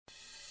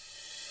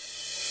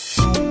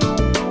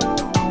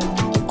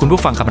คุณ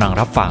ผู้ฟังกำลัง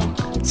รับฟัง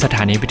สถ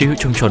านีวิทยุ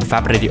ชุมชน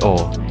Fab Radio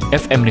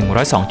FM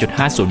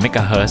 102.50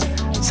 MHz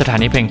สถา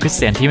นีเพลงคริสเ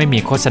ตียนที่ไม่มี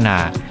โฆษณา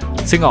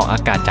ซึ่งออกอา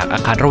กาศจากอา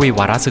คารระวีว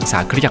ารศึกษา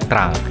คริสตจักรต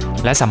รัง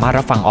และสามารถ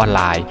รับฟังออนไล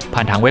น์ผ่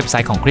านทางเว็บไซ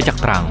ต์ของคริสตจัก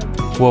รตรัง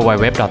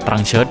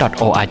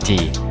www.trangchurch.org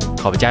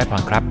ขอพระเจ้าอวยพ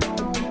รครับ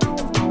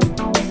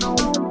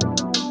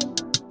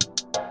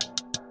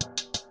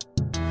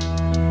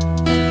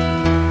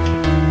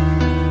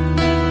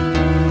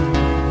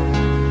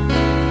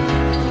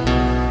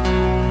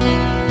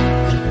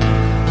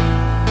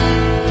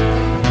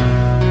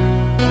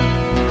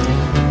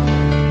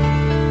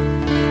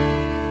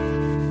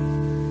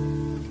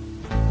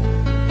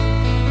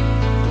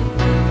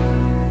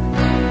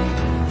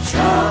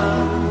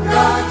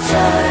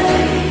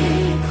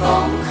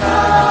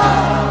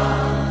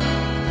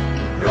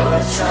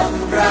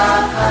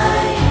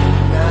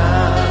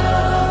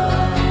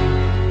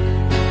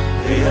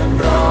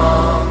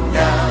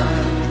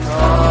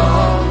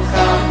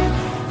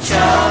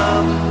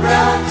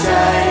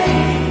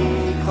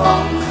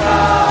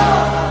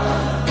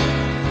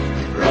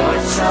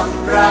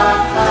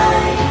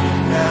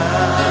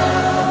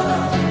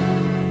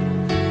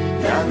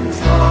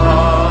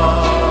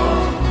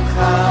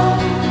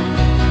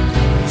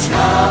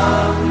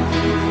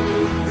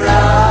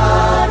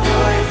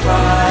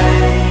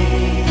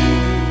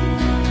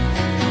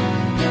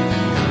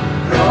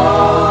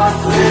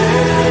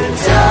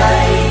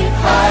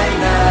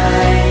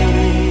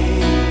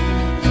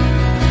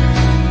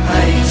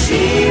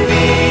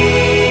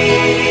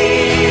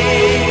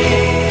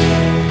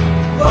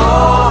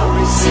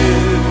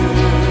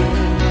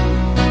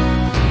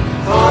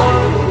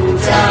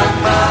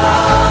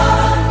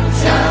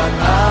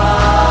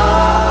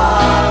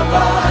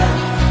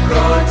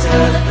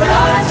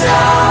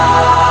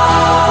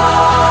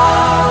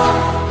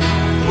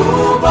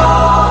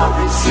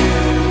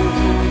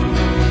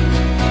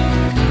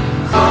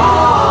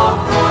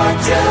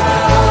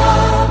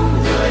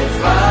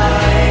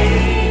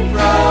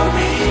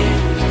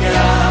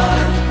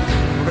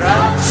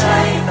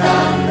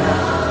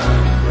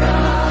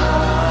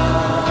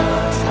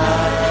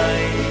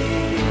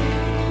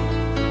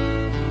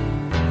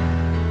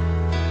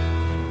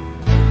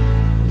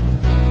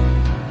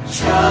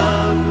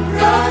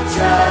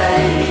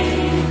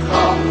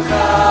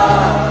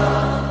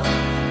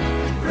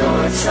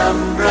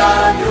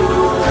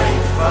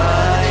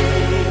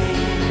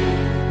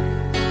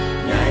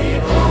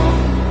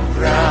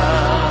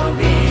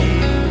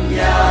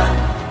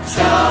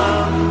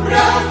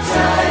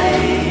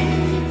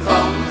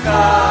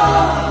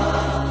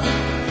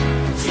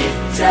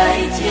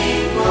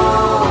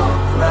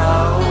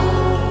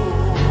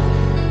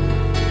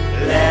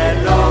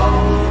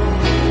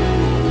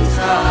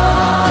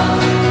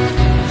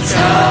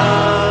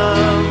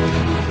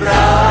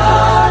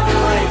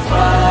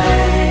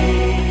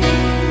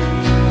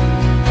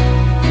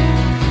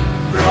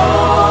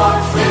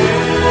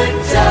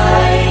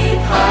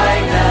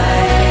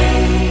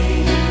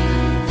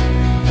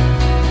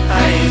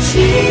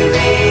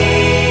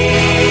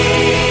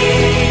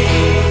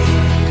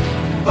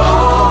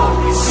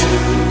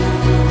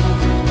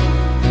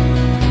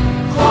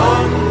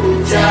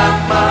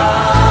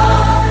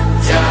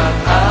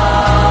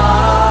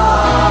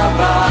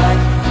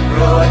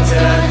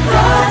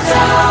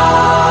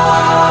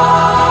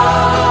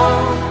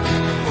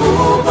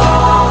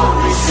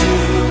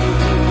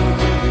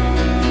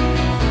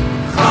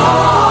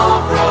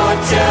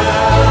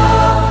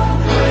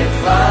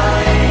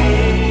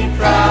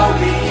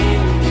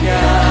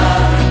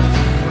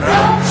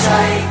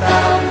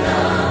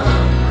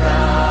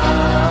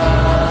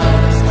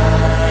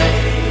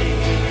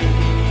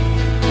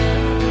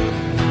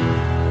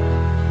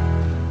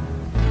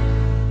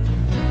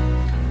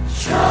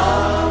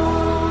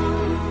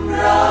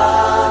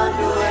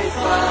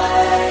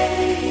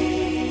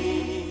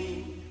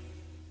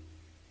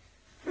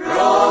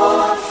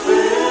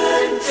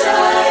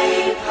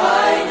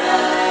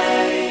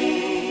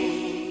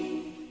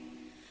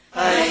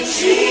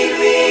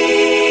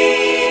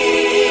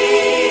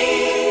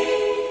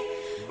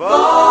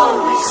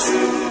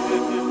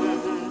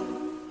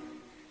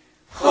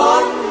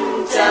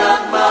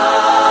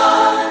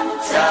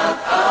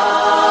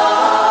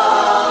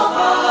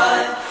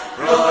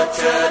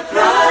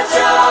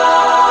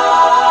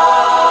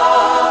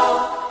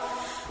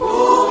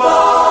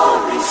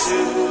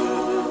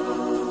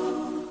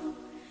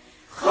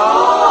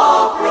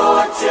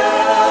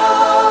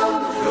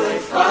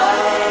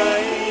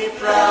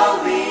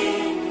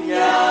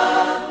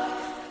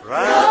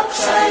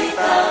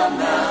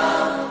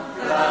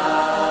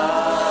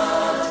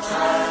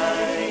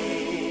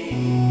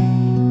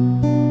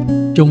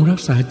จงรั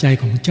กษาใจ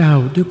ของเจ้า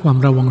ด้วยความ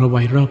ระวังระไว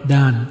รอบ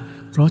ด้าน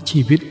เพราะ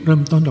ชีวิตเริ่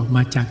มต้นออกม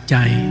าจากใจ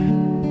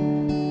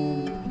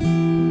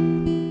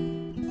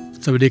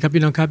สวัสดีครับ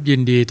พี่น้องครับยิ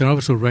นดีต้อนรับ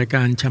สู่รายก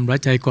ารชำระ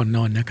ใจก่อนน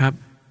อนนะครับ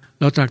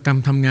เราตรากตร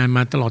ำทำงานม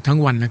าตลอดทั้ง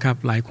วันนะครับ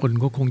หลายคน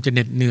ก็คงจะเห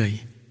น็ดเหนื่อย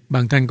บ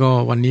างท่านก็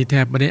วันนี้แท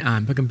บไม่ได้อ่า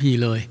นพระคัมภีร์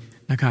เลย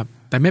นะครับ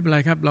แต่ไม่เป็นไร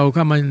ครับเราเ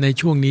ข้ามาใน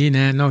ช่วงนี้น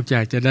ะนอกจา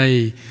กจะได้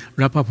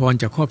รับพระพร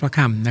จากข้อพระค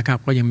ำนะครับ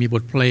ก็ยังมีบ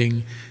ทเพลง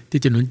ที่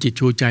จะหนุนจิต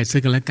ชูใจซึ่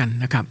งกันและกัน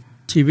นะครับ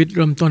ชีวิตเ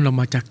ริ่มต้นเรา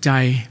มาจากใจ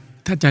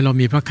ถ้าใจเรา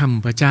มีพระค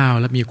ำพระเจ้า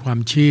และมีความ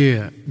เชื่อ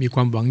มีคว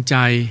ามหวังใจ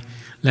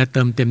และเ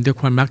ติมเต็มด้วย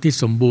ความรักที่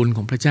สมบูรณ์ข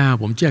องพระเจ้า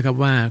ผมเชื่อครับ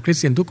ว่าคริส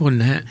เตียนทุกคน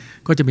นะฮะ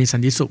ก็จะมีสั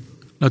นติสุข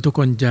เราทุกค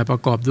นจะปร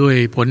ะกอบด้วย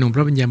ผลของพ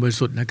ระวิญญาณบริ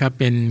สุทธิ์นะครับ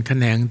เป็นแข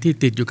นงที่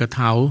ติดอยู่กับเ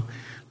ถา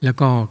แล้ว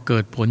ก็เกิ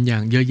ดผลอย่า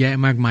งเยอะแยะ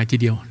มากมายที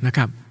เดียวนะค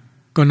รับ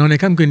ก่อนนอนใน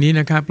ค่ำคืนนี้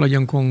นะครับเรา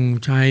ยังคง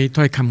ใช้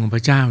ถ้อยคำของพร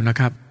ะเจ้านะ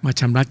ครับมา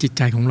ชำระจิตใ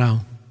จของเรา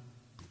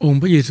องค์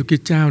พระเยซูคริ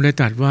สต์เจ้าได้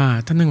ตรัสว่า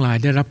ท่านทั้งหลาย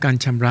ได้รับการ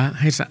ชำระ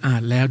ให้สะอา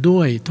ดแล้วด้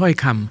วยถ้อย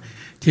ค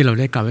ำที่เรา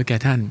ได้กล่าวไว้แก่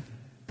ท่าน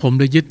ผม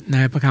เลยยึดใน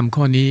พระคำ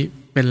ข้อนี้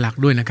เป็นหลัก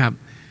ด้วยนะครับ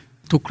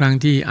ทุกครั้ง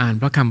ที่อ่าน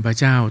พระคำพระ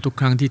เจ้าทุก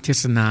ครั้งที่เท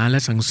ศนาและ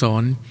สั่งสอ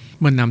น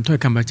เมื่อนำถ้อย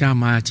คำพระเจ้า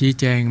มาชี้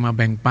แจงมาแ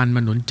บ่งปันม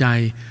าหนุนใจ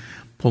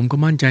ผมก็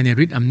มั่นใจใน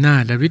ฤทธิ์อำนา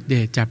จและฤทธิ์เด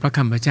ชจากพระค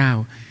ำพระเจ้า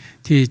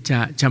ที่จะ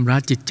ชำระ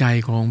จิตใจ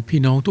ของพี่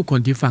น้องทุกคน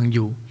ที่ฟังอ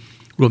ยู่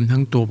รวมทั้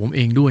งตัวผมเ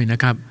องด้วยน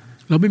ะครับ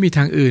เราไม่มีท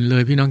างอื่นเล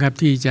ยพี่น้องครับ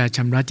ที่จะช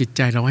ำระจิตใ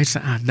จเราให้ส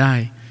ะอาดได้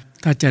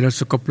ถ้าใจเรา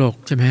สกปรก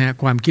ใช่ไหมฮะ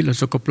ความคิดเรา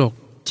สกปรก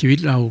ชีวิต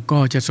เราก็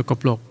จะสก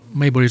ปรก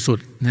ไม่บริสุท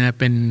ธิ์นะ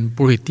เป็น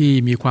ปุถุชนที่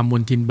มีความม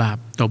ลทินบาป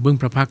ต่อเบื้อง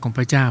พระพักของพ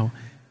ระเจ้า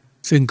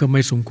ซึ่งก็ไ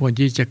ม่สมควร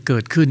ที่จะเกิ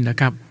ดขึ้นนะ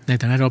ครับใน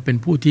ฐานะเราเป็น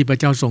ผู้ที่พระ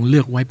เจ้าทรงเลื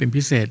อกไว้เป็น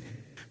พิเศษ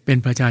เป็น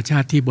ประชาชา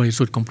ติที่บริ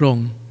สุทธิ์ของพระอง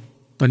ค์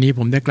ตอนนี้ผ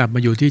มได้กลับม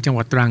าอยู่ที่จังห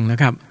วัดตรังน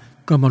ะครับ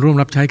ก็มาร่วม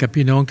รับใช้กับ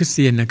พี่น้องคริสเ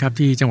ตียนนะครับ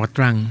ที่จังหวัดต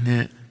รังน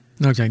ะ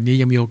นอกจากนี้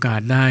ยังมีโอกา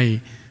สได้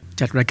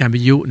จัดรายการวิ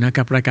ทยุนะค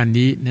รับรายการ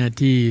นี้นะ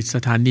ที่ส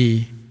ถานี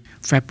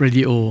Fab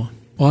Radio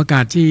ออกอาก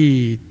าศที่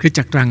คริสต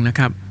จักรตรังนะ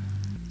ครับ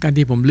การ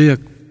ที่ผมเลือก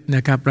น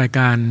ะครับราย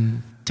การ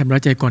ชำระ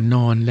ใจก่อนน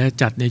อนและ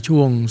จัดในช่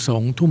วง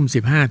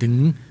 20:15 ถึง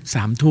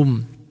 3 ทุ่ม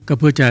ก็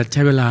เพื่อจะใ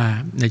ช้เวลา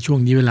ในช่วง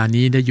นี้เวลา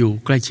นี้ได้อยู่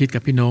ใกล้ชิดกั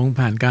บพี่น้อง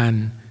ผ่านการ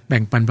แบ่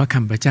งปันพระค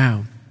ำพระเจ้า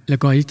แล้ว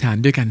ก็อธิษฐาน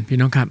ด้วยกันพี่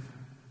น้องครับ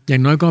อย่า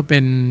งน้อยก็เป็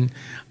น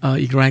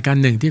อีกรายการ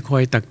หนึ่งที่คอ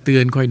ยตักเตื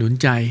อนคอยหนุน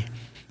ใจ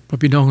เพราะ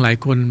พี่น้องหลาย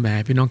คนแหม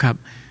พี่น้องครับ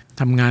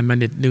ทำงานมาเ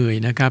หน็ดเหนื่อย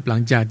นะครับหลั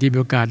งจากที่มี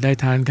โอกาสได้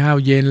ทานข้าว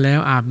เย็นแล้ว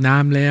อาบน้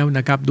ำแล้วน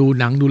ะครับดู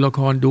หนังดูละค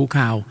รดู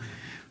ข่าว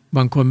บ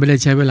างคนไม่ได้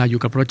ใช้เวลาอยู่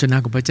กับพระวจนะ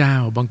ของพระเจ้า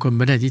บางคนไ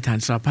ม่ได้อธิษฐาน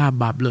สารภาพ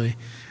บาปเลย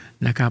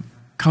นะครับ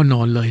เข้าน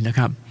อนเลยนะค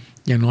รับ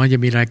อย่างน้อยจะ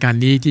มีรายการ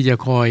นี้ที่จะ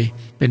คอย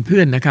เป็นเพื่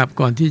อนนะครับ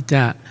ก่อนที่จ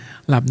ะ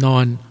หลับนอ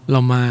นเร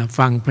ามา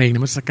ฟังเพลงน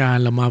มัสการ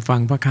เรามาฟัง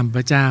พระคำพ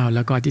ระเจ้าแ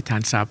ล้วก็อธิษฐา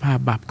นสารภาพ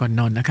บาปก่อน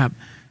นอนนะครับ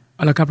เอ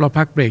าละครับเรา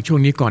พักเบรกช่วง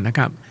นี้ก่อนนะค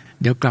รับ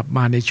เดี๋ยวกลับม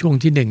าในช่วง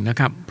ที่1นะ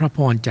ครับพระพ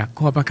รจาก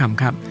ข้อพระค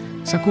ำครับ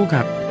สักครู่ค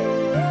รับ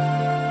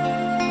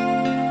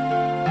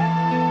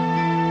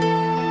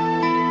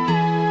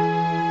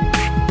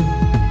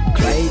ใค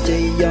รจะ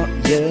เยาะ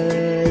เย้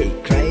ย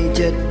ใคร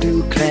จะดู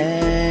แคล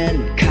น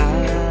ขา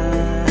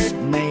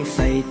ไม่ใ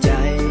ส่ใจ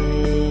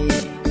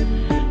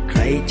ใคร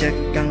จะ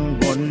กัง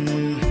วล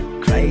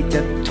ใครจ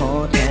ะท้อ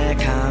แท้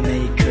ข้าไม่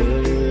เค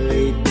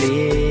ยเป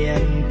ลี่ย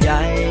นใจ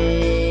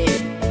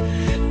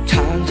ท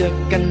างจะ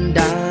กันด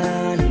า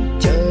ร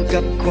เจอ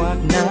กับขวาก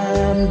น้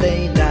ำใ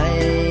ด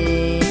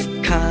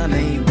ๆข้าไ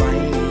ม่ไหว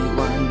ห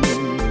วั่น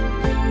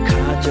ข้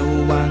าจะ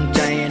วางใจ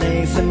ใน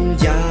สัญ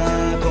ญา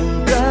ของ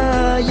พระ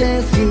เย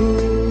ซู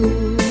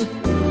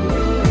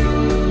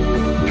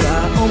พระ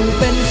องค์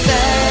เป็นแส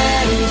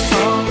ง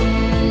ส่อง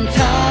ท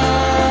า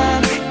ง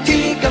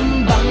ที่ก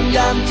ำบังย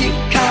ามที่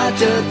ข้า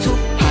เจอทุก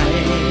ข์ภัย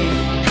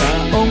พระ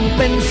องค์เ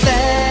ป็นแส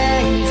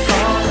ง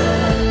ส่อ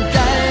งใจ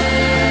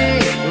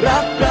รั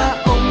กพระ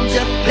องค์จ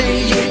ะพ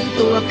ยุง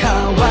ตัวข้า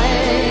ไว้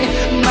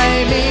ไม่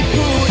มี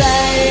ผู้ใด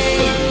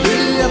เหนื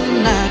ออ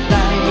ำนาจใด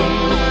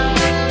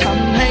ท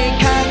ำให้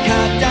ข้าข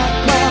าดจาก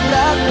ความ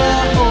รักพระ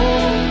อง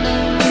ค์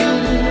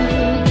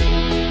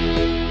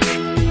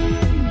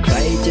ใคร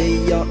จะ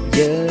เยาะเ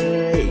ย้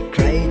ยใค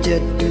รจะ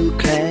ดู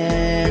แคล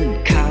น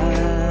ขา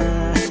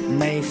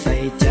ไม่ใส่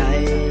ใจ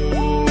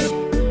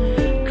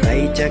ใคร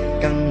จะ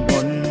กังว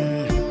ล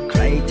ใค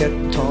รจะ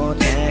ท้อ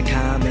แท้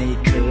ข้าไม่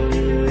เค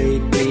ย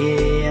เปลี่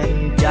ยน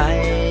ใจ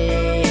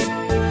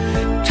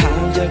ทา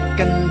งจะ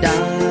กันด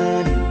า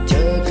รเจ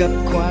อกับ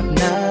ขวาก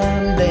น้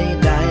ำใ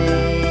ด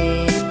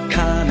ๆ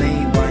ข้าไม่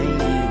ไหว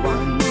ห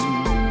วั่น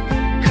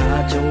ข้า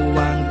จะว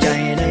างใจ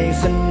ใน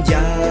สัญญ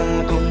า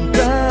ของพ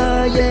ระ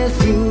เย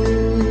ซู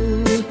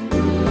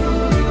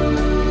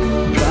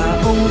พระ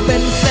องค์เป็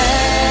นแส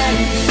ง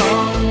ส่อ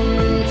ง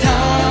ท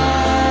า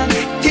ง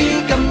ที่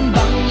กำ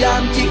บังยา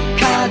มที่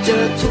ข้าเจ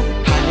อทุกข์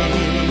ภัย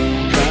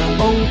พระ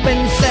องค์เป็น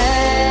แส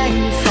ง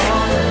ส่อ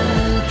ง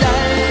ใจ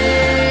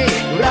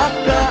รัก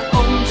พระอ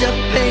งค์จะ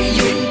พ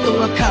ยุงตั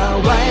วข้า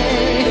ไว้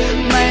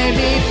ไม่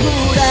มีผู้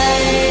ใด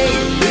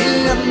เหนื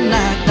ออำน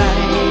าจใด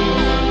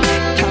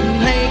ท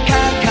ำให้ข้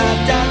าขาด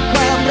จากคว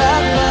ามรั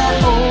กพระ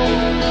อง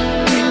ค์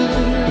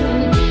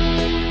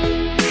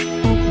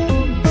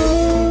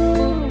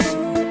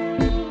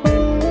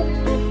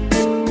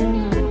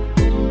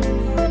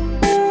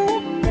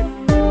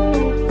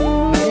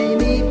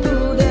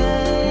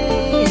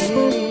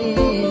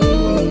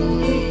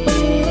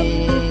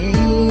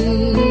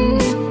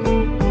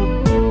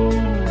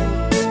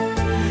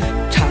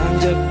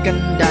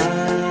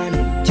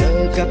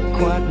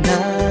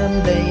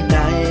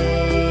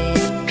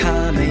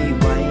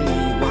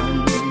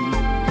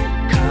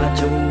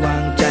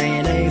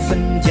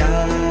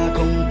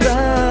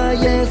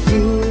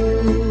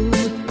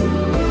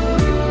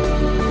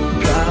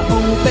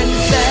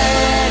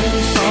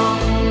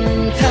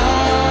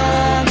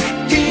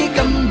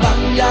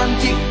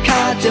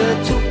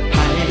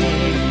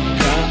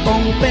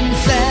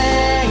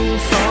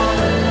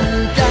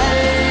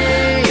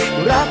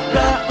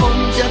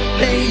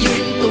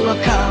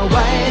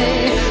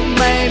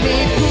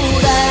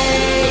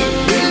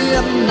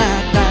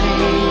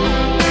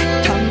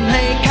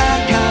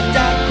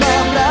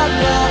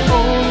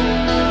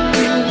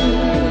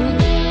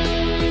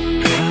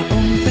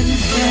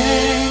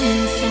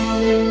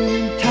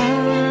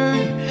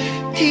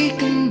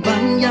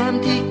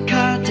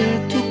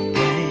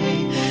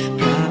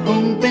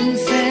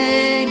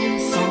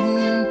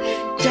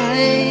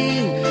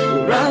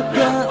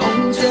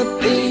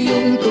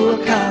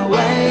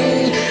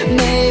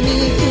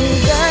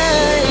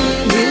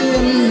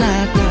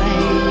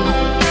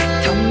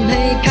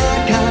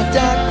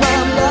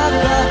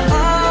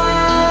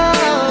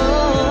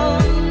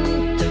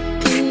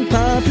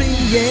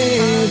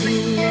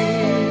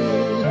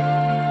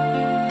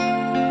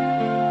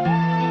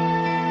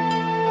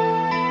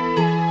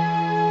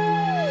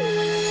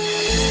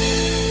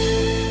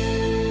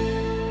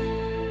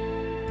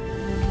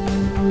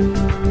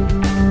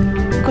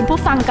คุณผู้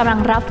ฟังกำลัง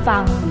รับฟั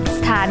งส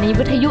ถานี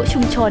วิทยุชุ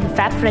มชน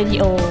Fab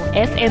Radio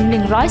FM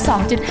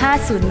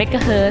 102.50 เมกะ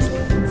เฮิรตซ์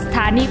สถ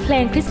านีเพล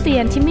งคริสเตีย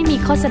นที่ไม่มี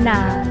โฆษณา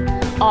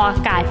ออกอา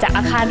กาศจากอ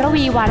าคารระ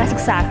วีวารศึ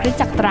กษาคริสต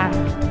จักรตรัง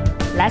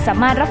และสา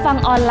มารถรับฟัง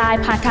ออนไล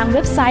น์ผ่านทางเ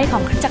ว็บไซต์ขอ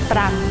งคริสตจักรต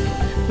รัง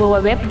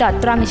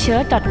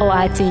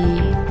www.trangchurch.org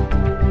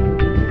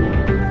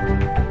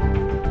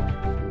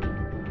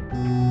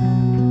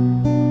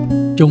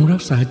จงรั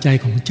กษาใจ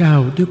ของเจ้า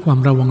ด้วยความ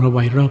ระวังระไว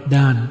รอบ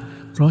ด้าน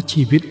เพราะ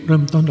ชีวิตเริ่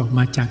มต้นออกม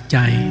าจากใจ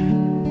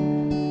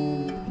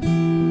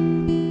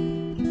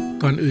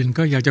ก่อนอื่น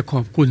ก็อยากจะข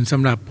อบคุณส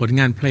ำหรับผล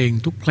งานเพลง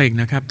ทุกเพลง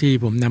นะครับที่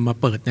ผมนำมา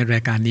เปิดในรา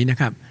ยการนี้นะ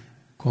ครับ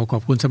ขอขอ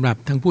บคุณสำหรับ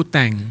ทั้งผู้แ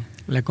ต่ง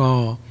และก็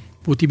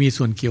ผู้ที่มี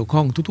ส่วนเกี่ยวข้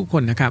องทุกๆค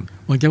นนะครับ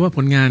หวังว่าผ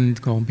ลงาน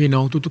ของพี่น้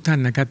องทุกๆท่าน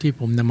นะครับที่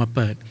ผมนำมาเ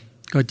ปิด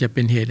ก็จะเ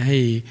ป็นเหตุให้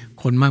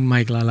คนมากมา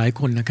ยหลาย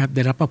คนนะครับไ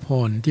ด้รับพระพ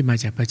รที่มา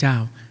จากพระเจ้า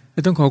และ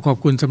ต้องขอบ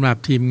คุณสำหรับ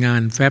ทีมงา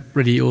น Fab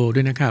Radio ด้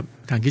วยนะครับ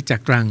ทางคริสตจั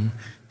กรตรัง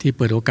ที่เ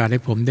ปิดโอกาสให้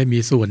ผมได้มี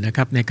ส่วนนะค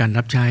รับในการ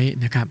รับใช้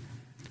นะครับ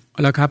เอ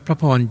าละครับพระ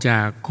พรจา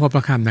กข้อพร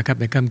ะคำนะครับ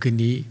ในค่ำคืน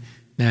นี้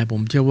นะผ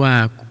มเชื่อว่า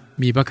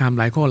มีพระคำ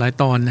หลายข้อหลาย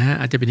ตอนนะฮะ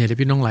อาจจะเป็นเหตุให้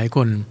พี่น้องหลายค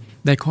น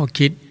ได้ข้อ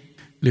คิด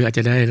หรืออาจจ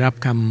ะได้รับ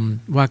ค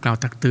ำว่ากล่าว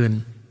ตักเตือน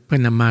เพื่อ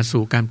นำมา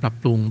สู่การปรับ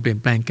ปรุงเปลี่ยน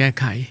แปลงแก้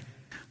ไข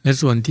และ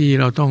ส่วนที่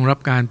เราต้องรับ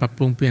การปรับป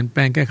รุงเปลี่ยนแปล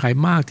งแก้ไข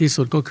มากที่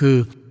สุดก็คือ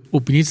อุ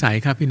ปนิสัย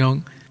ครับพี่น้อง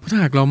เพราะถ้า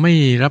หากเราไม่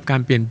รับกา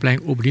รเปลี่ยนแปลง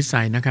อุปนิ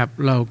สัยนะครับ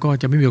เราก็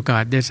จะไม่มีโอกา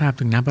สได้ทราบ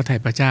ถึงน้ำพระทัย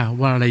พระเจ้า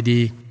ว่าอะไรดี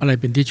อะไร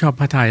เป็นที่ชอบ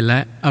พระทัยและ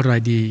อะไร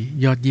ดี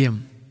ยอดเยี่ยม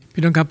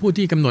พี่น้องครับผู้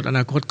ที่กำหนดอน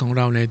าคตของเ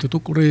ราในทุ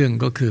กๆเรื่อง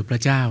ก็คือพระ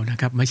เจ้านะ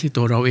ครับไม่ใช่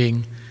ตัวเราเอง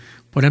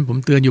เพราะฉะนั้นผม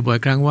เตือนอยู่บ่อย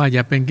ครั้งว่าอ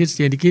ย่าเป็นคริสเ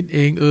ตียนที่คิดเอ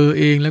ง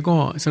เองแล้วก็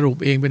สรุป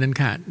เองเป็นอัน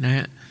ขาดนะฮ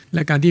ะแล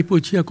ะการที่ผู้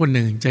เชื่อคนห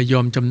นึ่งจะยอ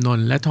มจำนน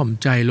และถ่อม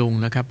ใจลง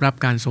นะครับรับ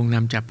การทรงน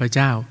ำจากพระเ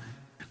จ้า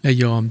และ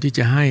ยอมที่จ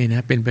ะให้น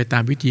ะเป็นไปตา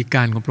มวิธีก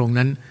ารของพระองค์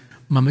นั้น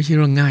มันไม่ใช่เ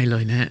รื่องง่ายเล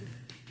ยนะฮะ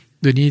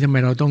โดยนี้ทำไม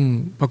เราต้อง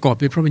ประกอบ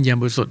ด้วยพระวิญญาณ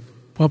บริสุทธิ์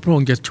เพราะพระอ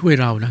งค์จะช่วย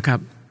เรานะครับ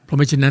เพราะไ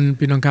ม่เช่นนั้น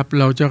พี่น้องครับ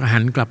เราจะหั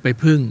นกลับไป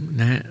พึ่ง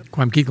นะฮะค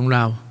วามคิดของเร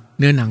า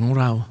เนื้อหนังของ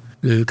เรา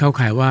หรือเข้า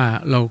ข่ายว่า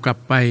เรากลับ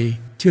ไป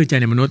เชื่อใจ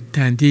ในมนุษย์แท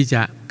นที่จ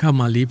ะเข้า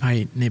มาลี้ภัย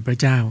ในพระ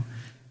เจ้า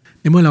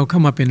ในเมื่อเราเข้า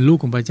มาเป็นลูก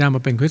ของพระเจ้าม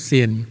าเป็นคริสเ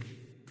ตียน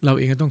เราเ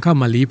องก็ต้องเข้า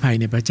มาลี้ภัย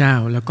ในพระเจ้า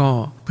แล้วก็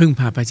พึ่ง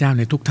พาพระเจ้าใ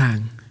นทุกทาง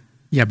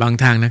อย่าบาง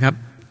ทางนะครับ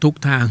ทุก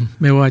ทาง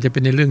ไม่ว่าจะเป็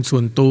นในเรื่องส่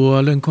วนตัว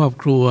เรื่องครอบ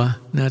ครัว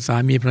นะสา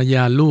มีภรรย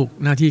าลูก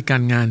หน้าที่กา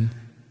รงาน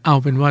เอา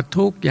เป็นว่า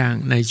ทุกอย่าง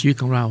ในชีวิต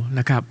ของเราน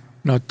ะครับ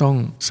เราต้อง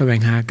แสวง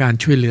หาการ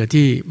ช่วยเหลือ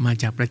ที่มา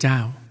จากพระเจ้า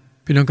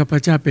พี่น้องครับพร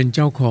ะเจ้าเป็นเ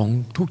จ้าของ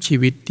ทุกชี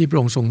วิตที่พระ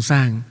องค์ทรงสร้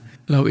าง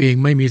เราเอง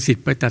ไม่มีสิท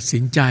ธิ์ไปตัดสิ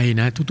นใจ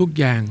นะทุกๆ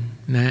อย่าง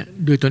นะ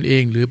ด้วยตนเอ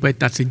งหรือไป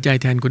ตัดสินใจ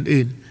แทนคน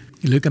อื่น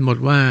หรือกำหน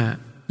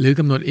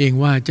ดเอง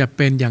ว่าจะเ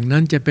ป็นอย่างนั้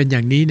นจะเป็นอย่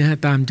างนี้นะฮะ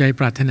ตามใจ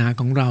ปรารถนา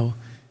ของเรา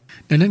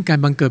ดังนั้นการ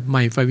บังเกิดให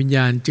ม่ฝ่ายวิญญ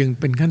าณจึง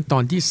เป็นขั้นตอ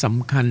นที่ส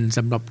ำคัญส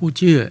ำหรับผู้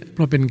เชื่อเพ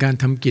ราะเป็นการ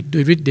ทำกิจด้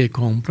วยฤทธิ์เดช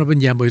ของพระวิญ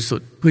ญาณบริสุท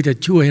ธิ์เพื่อจะ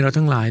ช่วยให้เรา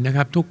ทั้งหลายนะค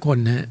รับทุกคน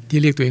นะที่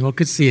เรียกตัวเองว่าค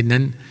ริสเตียน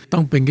นั้นต้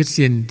องเป็นคริสเ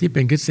ตียนที่เ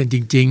ป็นคริสเตียนจ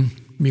ริง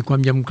ๆมีความ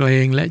ยำเกร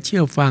งและเชื่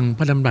อฟังพ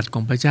ระดำรัสข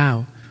องพระเจ้า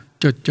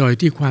จดจ่อ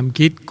ที่ความ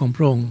คิดของพ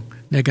ระองค์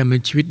ในการดำเนิ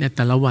นชีวิตในแ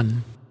ต่ละวัน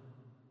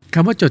ค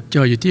ำว่าจดจ่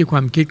ออยู่ที่คว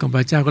ามคิดของพ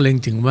ระเจ้าก็เล็ง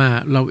ถึงว่า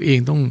เราเอง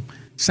ต้อง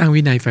สร้าง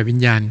วินัยฝ่ายวิญ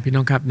ญาณพี่น้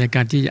องครับในก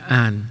ารที่จะ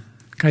อ่าน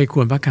ใคร่คร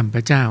วญพระคำพ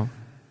ระเจ้า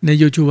ใน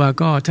โยชูวา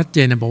ก็ชัดเจ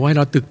นนะบอกว่าเ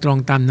ราตรึกตรอง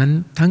ตามนั้น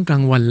ทั้งกลา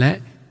งวันและ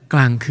กล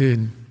างคืน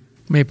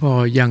ไม่พอ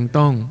ยัง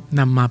ต้อง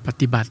นำมาป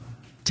ฏิบัติ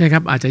ใช่ครั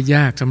บอาจจะย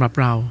ากสำหรับ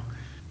เรา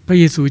พระ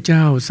เยซูเจ้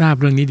าทราบ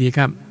เรื่องนี้ดีค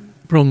รับ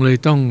พระองค์เลย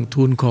ต้อง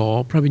ทูลขอ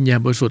พระวิญญาณ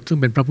บริสุทธิ์ซึ่ง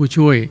เป็นพระผู้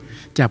ช่วย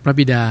จากพระ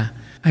บิดา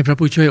ให้พระ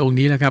ผู้ช่วยองค์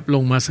นี้นะครับล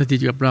งมาสถิต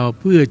อยู่กับเรา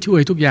เพื่อช่วย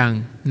ทุกอย่าง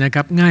นะค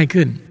รับง่าย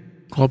ขึ้น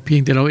ขอเพีย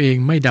งแต่เราเอง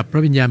ไม่ดับพร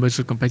ะวิญญาณบริ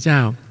สุทธิ์ของพระเจ้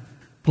า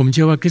ผมเ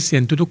ชื่อว่าคริสเตีย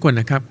นทุกๆคน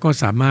นะครับก็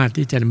สามารถ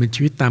ที่จะดำเนิน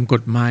ชีวิตตามก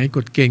ฎหมายก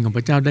ฎเกณฑ์ของพ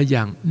ระเจ้าได้อ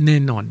ย่างแน่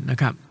นอนนะ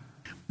ครับ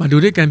มาดู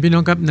ด้วยกันพี่น้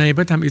องครับในพ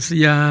ระธรรมอิส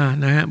ยาห์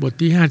นะฮะบท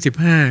ที่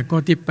55ข้อ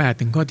ที่8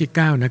ถึงข้อที่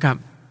9นะครับ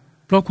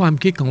เพราะความ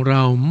คิดของเร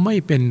าไม่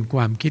เป็นคว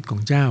ามคิดขอ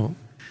งเจ้า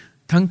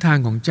ทั้งทาง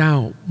ของเจ้า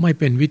ไม่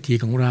เป็นวิถี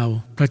ของเรา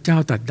พระเจ้า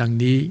ตรัสดัง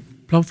นี้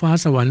เพราะฟ้า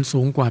สวรรค์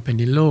สูงกว่าแผ่น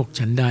ดินโลก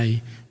ฉันใด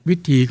วิ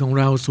ถีของ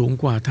เราสูง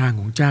กว่าทาง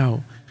ของเจ้า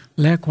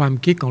และความ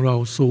คิดของเรา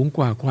สูงก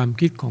ว่าความ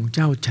คิดของเ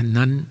จ้าฉัน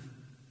นั้น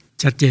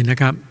ชัดเจนนะ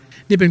ครับ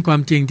นี่เป็นควา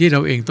มจริงที่เร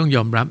าเองต้องย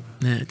อมรับ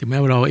นะถึงแม้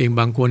ว่าเราเอง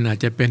บางคนอาจ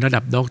จะเป็นระดั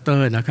บด็อกเตอ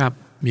ร์นะครับ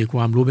มีคว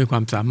ามรู้มีคว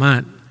ามสามาร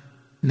ถ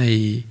ใน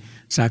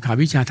สาขา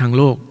วิชาทาง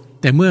โลก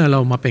แต่เมื่อเรา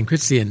มาเป็นคริ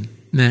สเตียน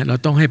นะเรา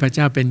ต้องให้พระเ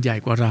จ้าเป็นใหญ่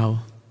กว่าเรา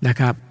นะ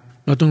ครับ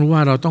เราต้องรู้ว่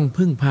าเราต้อง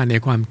พึ่งพาใน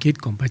ความคิด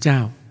ของพระเจ้า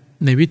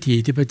ในวิถี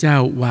ที่พระเจ้า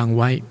วาง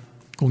ไว้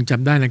คงจ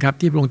ำได้นะครับ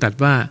ที่พระองค์ตรัส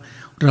ว่า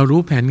เรารู้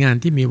แผนงาน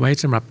ที่มีไว้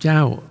สำหรับเจ้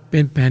าเป็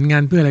นแผนงา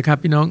นเพื่ออะไรครับ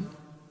พี่น้อง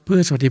เพื่อ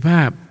สวัสดิภ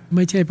าพไ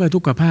ม่ใช่เพื่อ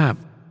ทุกขภาพ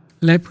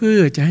และเพื่อ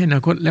จะให้อน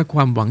าคตและคว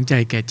ามหวังใจ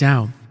แก่เจ้า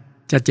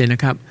ชัดเจนน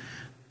ะครับ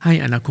ให้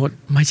อนาคต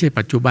ไม่ใช่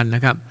ปัจจุบันน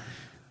ะครับ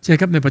ใช่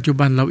ครับในปัจจุ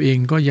บันเราเอง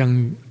ก็ยัง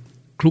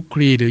คลุกค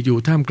ลีหรืออยู่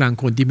ท่ามกลาง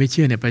คนที่ไม่เ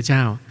ชื่อในพระเจ้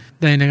า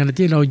แต่ในขณะ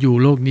ที่เราอยู่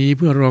โลกนี้เ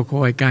พื่อรอค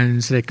อยการ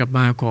เสด็จกลับม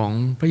าของ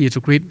พระเยซู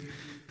คริสต์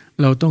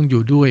เราต้องอ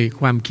ยู่ด้วย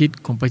ความคิด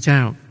ของพระเจ้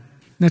า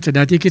น่าเสียด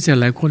ายที่คริสเตียน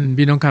หลายคน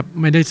พี่น้องครับ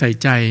ไม่ได้ใส่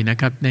ใจนะ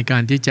ครับในกา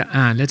รที่จะ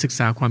อ่านและศึกษ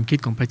าความคิด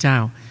ของพระเจ้า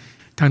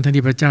ทั้ง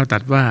ที่พระเจ้าตรั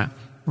สว่า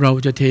เรา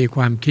จะเทค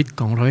วามคิด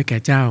ของเราให้แก่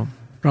เจ้า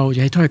เราจ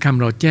ะให้ถ้อยค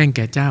ำเราแจ้งแ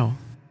ก่เจ้า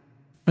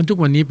ทุก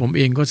วันนี้ผมเ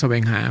องก็แสว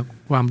งหา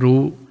ความ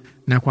รู้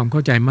นะความเข้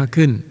าใจมาก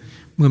ขึ้น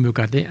เมื่อมีโอ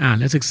กาสได้อ่าน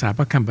และศึกษาพ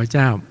ระคำพระเ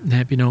จ้าน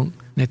ะพี่น้อง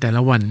ในแต่ล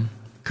ะวัน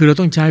คือเรา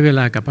ต้องใช้เวล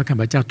ากับพระค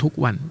ำพระเจ้าทุก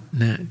วัน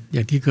นะอย่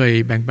างที่เคย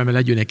แบ่งปันไปแ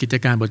ล้วอยู่ในกิจ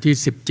การบทที่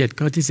17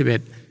ข้อที่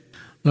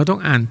11เราต้อง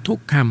อ่านทุก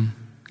ค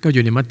ำก็อ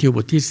ยู่ในมัทธิวบ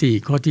ทที่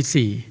4ข้อ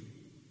ที่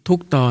4ทุก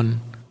ตอน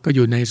ก็อ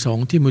ยู่ใน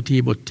2ทิโมธี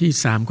บทที่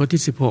3ข้อ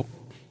ที่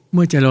16เ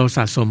มื่อใจเราส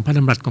ะสมพระด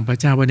ำรัสของพระ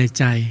เจ้าไว้ใน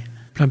ใจ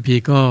พระคัมภี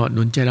ร์ก็ห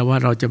นุนใจเราว่า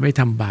เราจะไม่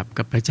ทำบาป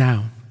กับพระเจ้า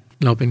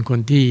เราเป็นคน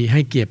ที่ใ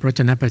ห้เกียรติพระว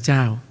จนะพระเจ้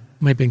า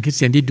ไม่เป็นคริสเ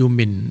ตียนที่ดูห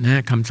มิ่นน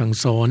ะคำสั่ง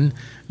สอน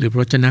หรือพร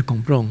ะวจนะของ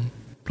พระองค์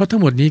เพราะทั้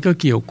งหมดนี้ก็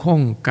เกี่ยวข้อง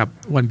กับ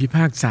วันพิพ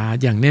ากษา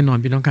อย่างแน่นอน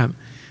พี่น้องครับ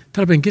ถ้า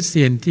เราเป็นคริสเ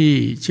ตียนที่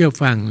เชื่อ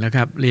ฟังนะค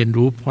รับเรียน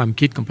รู้ความ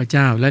คิดของพระเ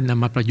จ้าและน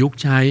ำมาประยุกต์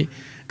ใช้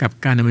กับ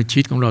การดำเนินชี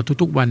วิตของเรา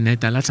ทุกๆวันใน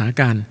แต่ละสถาน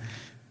การณ์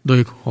โด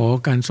ยขอ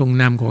การทรง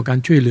นำขอการ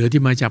ช่วยเหลือ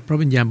ที่มาจากพระ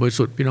วิญญาณบริ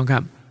สุทธิ์พี่น้องครั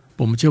บ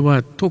ผมเชื่อว่า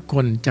ทุกค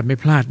นจะไม่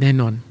พลาดแน่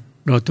นอน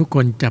เราทุกค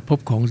นจะพบ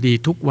ของดี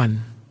ทุกวัน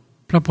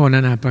พระพรน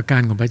านาประกา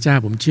รของพระเจ้า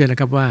ผมเชื่อนะ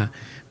ครับว่า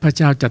พระเ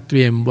จ้าจัดเต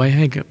รียมไว้ใ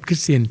ห้กับคริ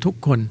สเตียนทุก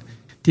คน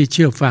ที่เ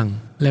ชื่อฟัง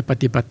และป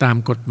ฏิบัติตาม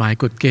กฎหมาย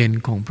กฎเกณฑ์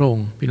ของพระอง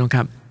ค์พี่น้องค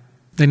รับ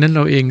ดังนั้นเ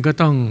ราเองก็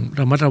ต้อง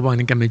ระมัดระวังใ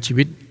นการดำเนินชี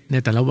วิตใน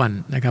แต่ละวัน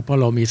นะครับเพราะ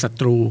เรามีศั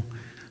ต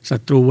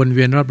รูวนเ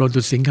วียนรอบเรา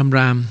ดุจสิงคำร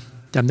าม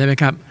จำได้ไหม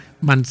ครับ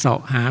มันเสาะ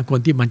หาคน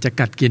ที่มันจะ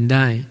กัดกินไ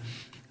ด้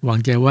หวัง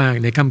ใจว่า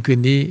ในค่ำคืน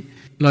นี้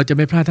เราจะไ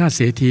ม่พลาดท่าเ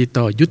สียที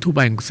ต่อยุทธ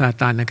ภัยของซา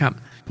ตานนะครับ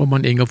เพราะมั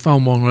นเองก็เฝ้า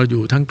มองเราอ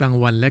ยู่ทั้งกลาง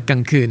วันและกลา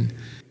งคืน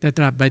แต่ต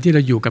ราบใดที่เร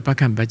าอยู่กับพระ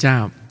คำพระเจ้า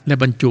และ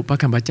บรรจุพระ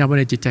คำพระเจ้าไว้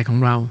ในจิตใจของ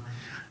เรา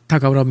ถ้า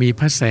เรามี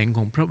พระแสงข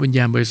องพระวิญญ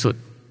าณบริสุท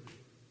ธิ์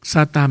ซ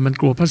าตานมัน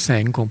กลัวพระแส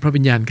งของพระวิ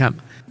ญญาณครับ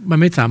มัน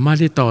ไม่สามารถ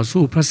ที่ต่อ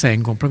สู้พระแสง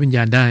ของพระวิญญ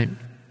าณได้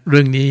เ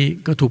รื่องนี้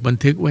ก็ถูกบัน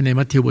ทึกไว้ใน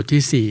มัทธิวบท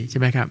ที่4ใช่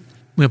ไหมครับ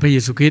เมื่อพระเย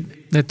ซูคริสต์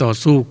ได้ต่อ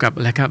สู้กับอ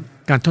ะไรครับ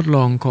การทดล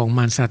องของม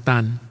ารซาตา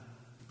น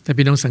แต่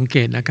พี่น้องสังเก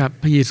ตนะครับ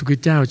พระเยซูคริส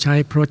ต์เจ้าใช้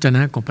พระวจน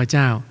ะของพระเ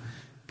จ้า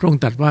พระองค์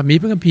ตรัสว่ามี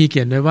พระคัมภีร์เ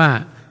ขียนไว้ว่า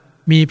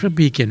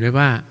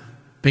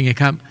เป็นไง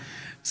ครับ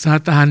ซา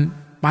ตาน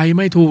ไปไ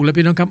ม่ถูกแล้ว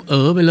พี่น้องครับ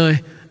ไปเลย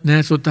น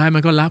ะสุดท้ายมั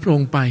นก็ละพระอ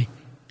งค์ไป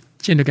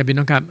เช่นเดียวกันพี่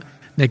น้องครับ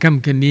ในค่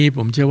ำคืนนี้ผ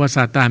มเชื่อว่าซ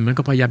าตานมัน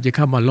ก็พยายามจะเ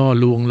ข้ามาล่อ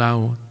ลวงเรา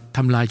ท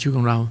ำลายชีวิตข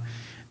องเรา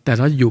แต่เ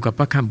ราอยู่กับ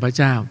พระคำพระ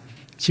เจ้า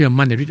เชื่อ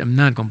มั่นในฤทธิ์อำ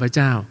นาจของพระเ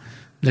จ้า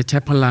และใช้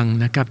พลัง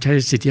นะครับใช้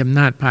สิทธิอำน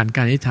าจผ่านก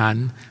ารอธิษฐาน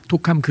ทุ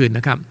กค่ำคืนน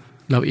ะครับ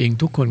เราเอง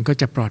ทุกคนก็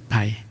จะปลอด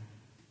ภัย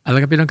เอาละ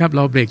ครับพี่น้องครับเร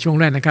าเบรกช่วง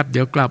แรกนะครับเ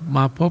ดี๋ยวกลับม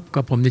าพบ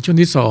กับผมในช่วง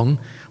ที่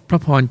2พระ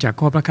พรจาก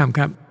ข้อพระคำค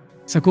รับ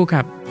สักครู่ค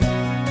รับ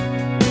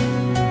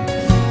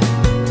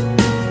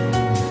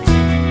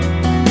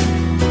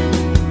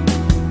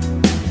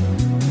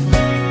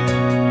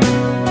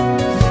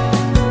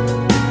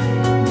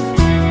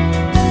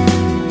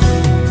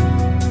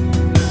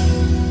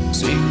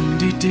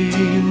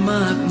ม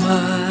ากม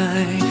า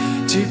ย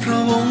ที่พร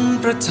ะองค์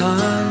ประทา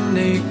นใน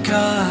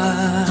ข้า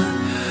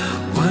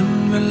วัน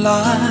เวล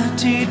า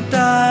ที่ไ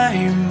ด้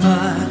มา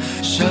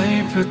ใช้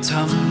เพื่อท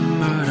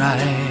ำอะไร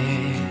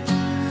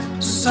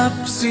ทรัพ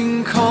ย์สิ่ง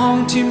ของ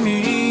ที่มี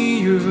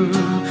อยู่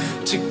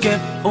จะเก็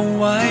บเอา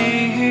ไว้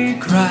ให้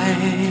ใคร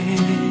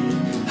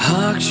ห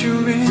ากชี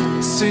วิต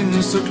สิ้น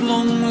สุดล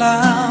งแ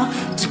ล้ว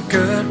จะเ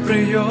กิดปร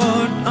ะโย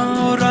ชน์อะ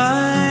ไร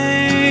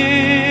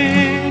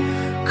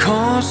ข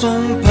อทร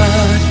งเปิ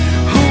ด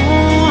หั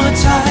ว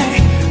ใจ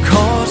ข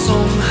อทร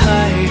งใ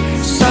ห้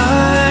สา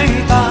ย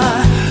ตา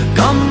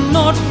กำหน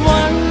ด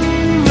วัน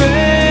เว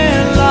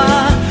ลา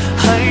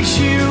ให้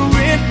ชี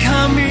วิตข้า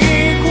มี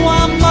คว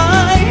ามหมา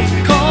ย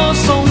ขอ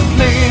ทรงเป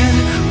ลี่ยน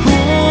หั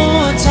ว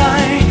ใจ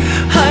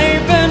ให้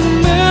เป็น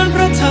เหมือนพ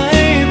ระทัย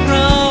พร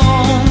ะอ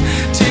งค์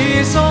ที่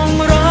ทรง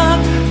รัก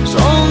ท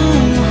รง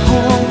ห่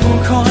วงผู้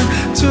คน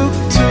ทุก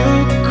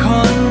ค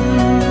น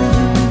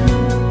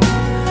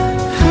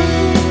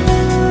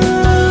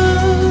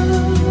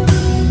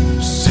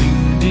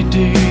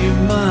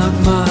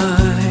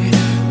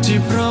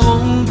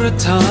ประ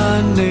ทา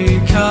นใน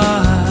ข้า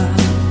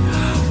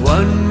วั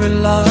นเว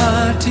ลา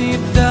ที่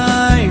ได้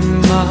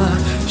มา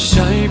ใ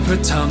ช้เพื่อ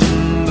ท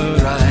ำอะ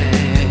ไร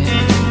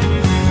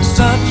ท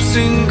รัพย์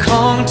สิ่งข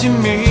องที่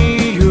มี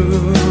อยู่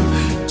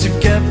จะ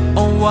เก็บเอ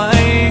าไว้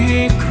ใ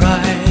ห้ใคร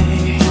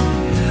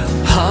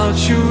หาก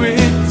ชีวิ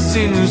ต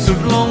สิ้นสุด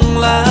ลง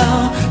แล้ว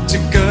จะ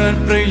เกิด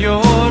ประโย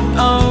ชน์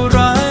อะไร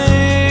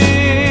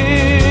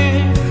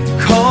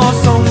ขอ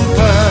ทรงเ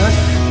ปิด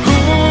หั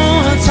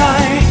วใจ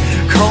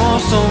ขอ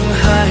ทรง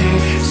ให้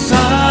ส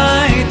า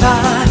ยตา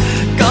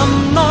ก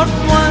ำหนด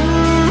วัน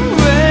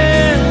เว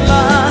ล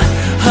า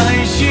ให้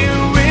ชี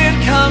วิต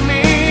ข้า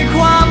มีค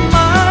วามหม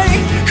าย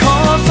ขอ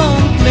ทรง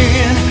เปลี่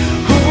ยน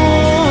หั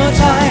ว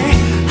ใจ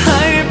ใ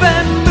ห้เป็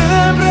นเหมื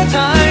อนพระ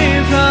ทัย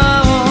พระ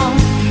องค์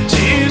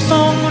ที่ท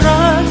รง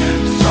รัก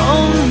ทร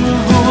ง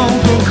ห่วง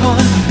ผู้ค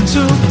น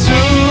ทุก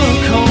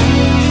คน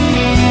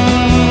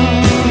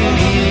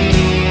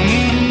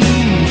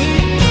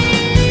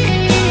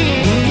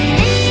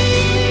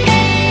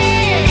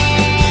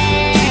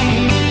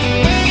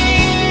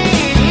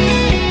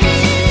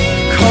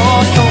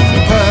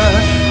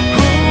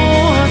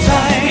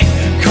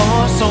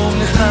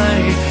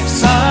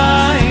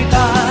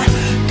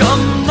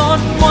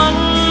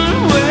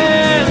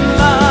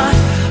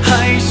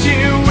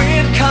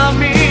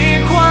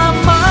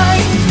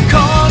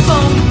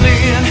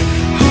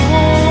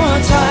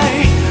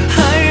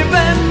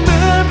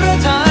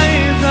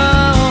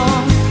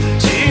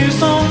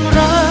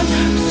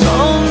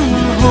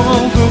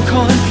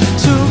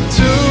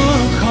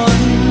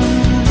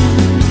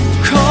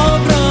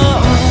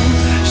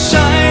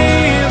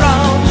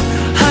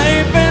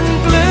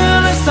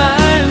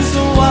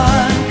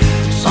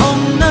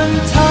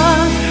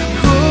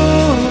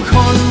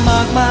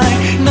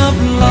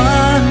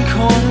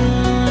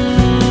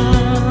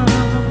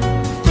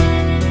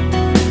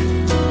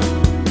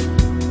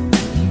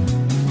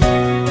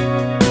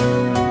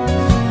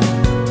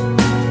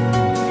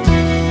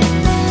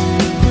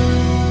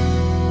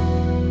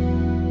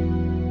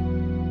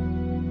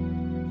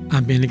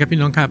นี้ครับพี่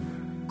น้องครับ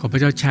ขอพระ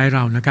เจ้าใช้เร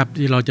านะครับ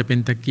ที่เราจะเป็น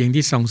ตะเกียง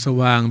ที่ส่องส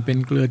ว่างเป็น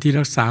เกลือที่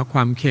รักษาคว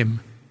ามเค็ม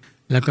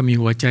แล้วก็มี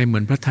หัวใจเหมื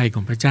อนพระทัยข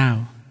องพระเจ้า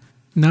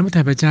น้ำพระ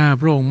ทัยพระเจ้า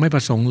พระองค์ไม่ป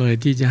ระสงค์เลย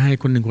ที่จะให้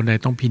คนหนึ่งคนใด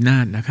ต้องพินา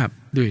ศนะครับ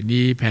ด้วย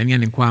นี้แผนงาน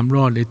แห่งความร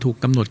อดเลยถูก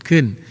กำหนด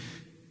ขึ้น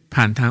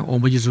ผ่านทางอง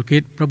ค์พระเยซูคริ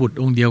สต์พระบุตร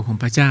องค์เดียวของ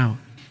พระเจ้า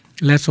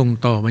และส่ง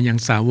ต่อมายัง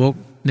สาวก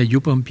ในยุ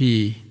คคัมภี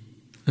ร์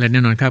และแ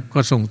น่นอนครับก็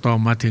ส่งต่อ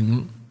มาถึง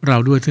เรา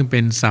ด้วยซึ่งเป็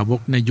นสาวก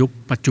ในยุค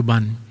ปัจจุบั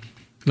น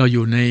เราอ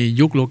ยู่ใน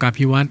ยุคโลกา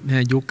ภิวัตน์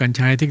ยุคการใ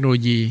ช้เทคโนโล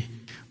ยี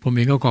ผมเอ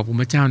งก็ขอบคุณ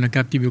พระเจ้านะค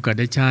รับที่มีโอกาส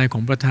ได้ใช้ขอ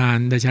งประทาน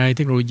ได้ใช้เท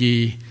คโนโลยี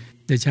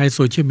ได้ใช้โซ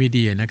เชียลมีเ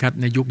ดียนะครับ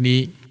ในยุคนี้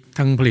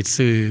ทั้งผลิต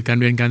สื่อการ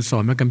เรียนการสอ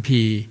นพระคัม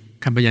ภีร์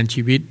คำพยาน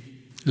ชีวิต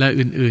และ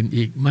อื่นๆ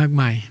อีกมาก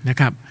มายนะ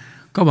ครับ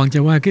ก็หวังจะ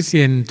ว่าคริสเ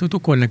ตียนทุ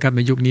กๆคนนะครับใน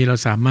ยุคนี้เรา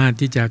สามารถ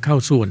ที่จะเข้า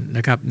ส่วนน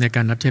ะครับในก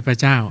ารรับใช้พระ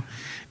เจ้า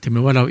ถึงแ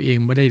ม้ว่าเราเอง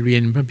ไม่ได้เรีย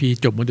นพระคัมภีร์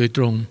จบมาโดยต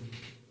รง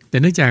แต่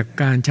เนื่องจาก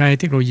การใช้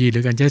เทคโนโลยีหรื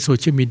อการใช้โซ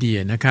เชียลมีเดีย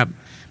นะครับ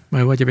ไ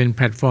ม่ว่าจะเป็นแพ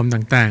ลตฟอร์ม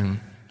ต่าง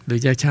ๆหรือ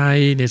จะใช้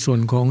ในส่วน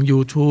ของ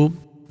YouTube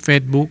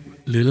Facebook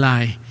หรือ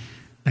LINE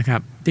นะครั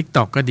บ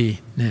TikTok ก็ดี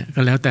นะ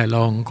ก็แล้วแต่ล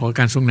องขอ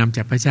การทรงนำจ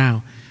ากพระเจ้า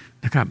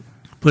นะครับ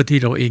เพื่อที่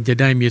เราเองจะ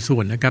ได้มีส่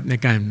วนนะครับใน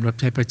การรับ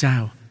ใช้พระเจ้า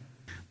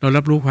เรา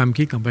รับรู้ความ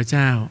คิดของพระเ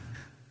จ้า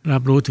รั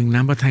บรู้ถึง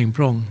น้ำพระทัยของพ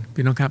ระองค์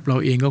พี่น้องครับเรา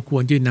เองก็คว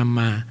รที่นำ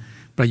มา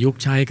ประยุก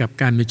ต์ใช้กับ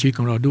การมีชีวิตข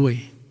องเราด้วย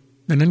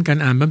ดังนั้นการ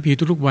อ่านพระคัมภีร์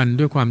ทุกๆวัน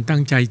ด้วยความตั้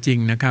งใจจริง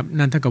นะครับ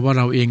นั่นเท่ากับว่า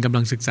เราเองกำ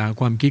ลังศึกษา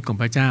ความคิดของ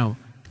พระเจ้า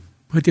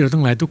เพื่อที่เรา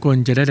ทั้งหลายทุกคน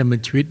จะได้ดำเนิ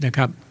นชีวิตนะค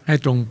รับให้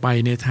ตรงไป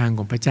ในทางข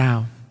องพระเจ้า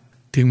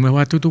ถึงแม้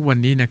ว่าทุกๆวัน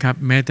นี้นะครับ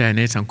แม้แต่ใ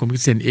นสังคมคริ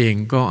สเตียนเอง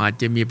ก็อาจ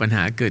จะมีปัญห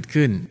าเกิด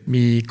ขึ้น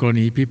มีกร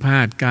ณีพิพา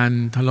ทการ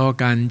ทะเลาะ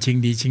กันชิง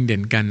ดีชิงเด่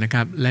นกันนะค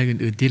รับและ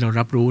อื่นๆที่เรา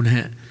รับรู้นะฮ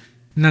ะ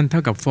นั่นเท่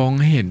ากับฟ้อง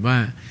ให้เห็นว่า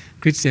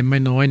คริสเตียนไม่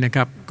น้อยนะค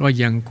รับก็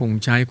ยังคง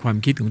ใช้ความ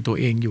คิดของตัว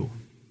เองอยู่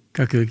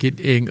ก็คือคิด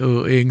เอง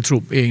เองสรุ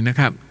ปเองนะ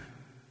ครับ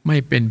ไม่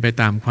เป็นไป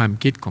ตามความ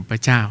คิดของพร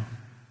ะเจ้า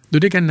ดู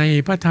ด้วยกันใน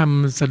พระธรรม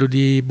สดุ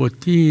ดีบท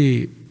ที่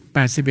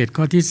81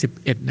ข้อที่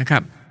11นะครั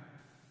บ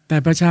แต่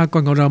ประชาก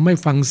รของเราไม่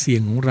ฟังเสีย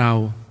งของเรา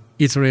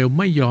อิสราเอล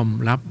ไม่ยอม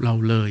รับเรา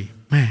เลย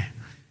แม่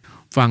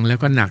ฟังแล้ว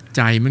ก็หนักใ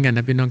จเหมือนกันน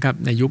ะพี่น้องครับ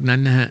ในยุคนั้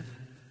นนะฮะ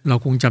เรา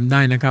คงจำได้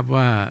นะครับ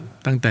ว่า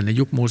ตั้งแต่ใน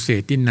ยุคโมเส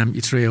สที่นำ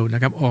อิสราเอลน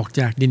ะครับออก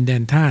จากดินแด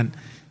นทาส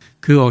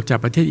คือออกจาก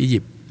ประเทศอียิ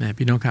ปต์นะ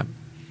พี่น้องครับ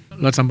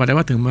เราสัมผัสได้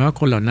ว่าถึงแม้ว่า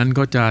คนเหล่านั้น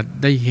ก็จะ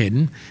ได้เห็น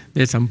ไ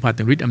ด้สัมผัส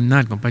ถึงฤทธิ์อำนา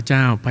จของพระเจ้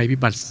าภัยพิ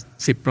บัติ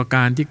10ประก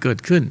ารที่เกิด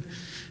ขึ้น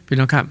พี่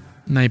น้องครับ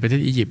ในประเท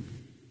ศอียิปต์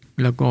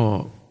แล้วก็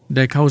ไ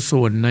ด้เข้า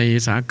ส่วนใน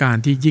สถานการ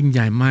ณ์ที่ยิ่งให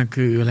ญ่มาก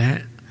คืออะไรฮ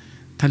ะ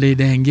ทะเล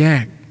แดงแย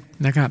ก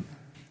นะครับ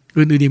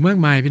อื่นๆอีกมาก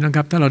มายพี่น้องค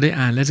รับถ้าเราได้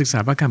อ่านและศึกษา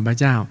พระคำพระ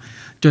เจ้า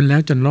จนแล้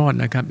วจนรอด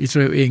นะครับอิสร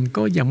าเอลเอง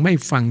ก็ยังไม่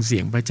ฟังเสี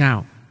ยงพระเจ้า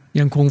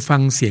ยังคงฟั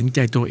งเสียงใจ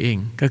ตัวเอง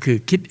ก็คือ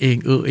คิดเอง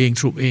เอง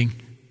สรุปเอง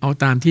เอา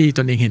ตามที่ต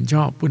นเองเห็นช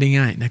อบพูด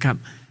ง่ายๆนะครับ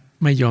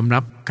ไม่ยอมรั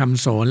บค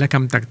ำสอนและค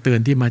ำตักเตือน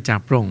ที่มาจาก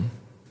พระองค์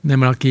ใน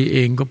มาระคีเอ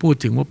งก็พูด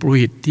ถึงว่าปุโร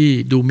หิตที่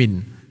ดูหมิ่น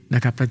น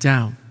ะครับพระเจ้า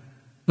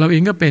เราเอ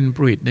งก็เป็นปุ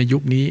โรหิตในยุ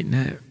คนี้น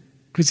ะ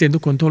คริสเตียนทุ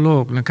กคนทั่วโล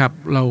กนะครับ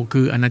เรา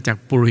คืออาณาจัก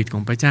รปุโรหิตข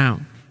องพระเจ้า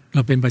เร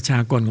าเป็นประชา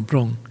กรของพระ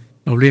องค์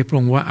เราเรียกพระ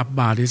องค์ว่าอับบ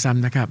าด้วยซ้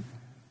ำนะครับ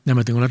นั่นหม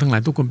ายถึงเราทั้งหลา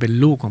ยทุกคนเป็น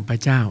ลูกของพระ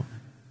เจ้า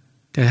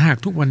แต่หาก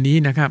ทุกวันนี้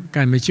นะครับก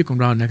ารมีชีวิตของ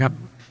เรานะครับ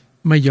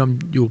ไม่ยอม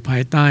อยู่ภา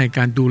ยใต้ก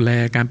ารดูแล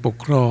การปก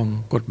ครอง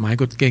กฎหมาย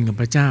กฎเกณฑ์ของ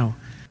พระเจ้า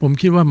ผม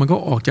คิดว่ามันก็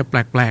ออกจะแ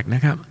ปลกๆน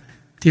ะครับ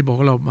ที่บอก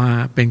ว่าเรามา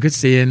เป็นคริส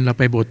เตียนเรา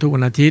ไปโบสถ์ทุกวั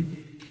นอาทิตย์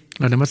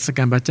เรานมัสก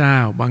ารพระเจ้า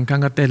บางครั้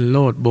งก็เต้นโล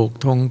ดโบก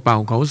ธงเป่า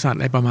เขาสัตว์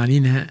อะไรประมาณนี้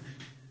นะฮะ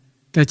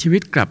แต่ชีวิ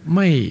ตกลับไ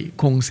ม่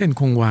คงเส้น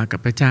คงวากับ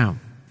พระเจ้า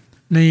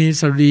ใน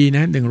สดุดีน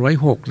ะ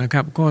106นะค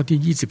รับข้อ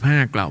ที่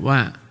25กล่าวว่า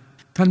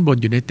ท่านบ่น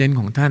อยู่ในเต็นท์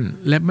ของท่าน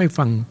และไม่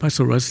ฟังพระ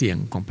สุรเสียง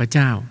ของพระเ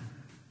จ้า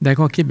ได้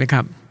ข้อคิดไหมค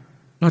รับ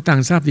เราต่า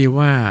งทราบดี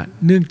ว่า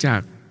เนื่องจาก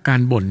กา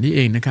รบ่นนี้เอ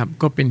งนะครับ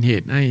ก็เป็นเห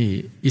ตุให้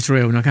อิสราเ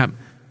อลนะครับ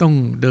ต้อง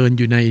เดินอ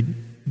ยู่ใน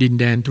ดิน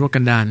แดนทุร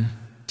กันดาร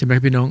ใช่ไหม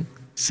พี่น้อง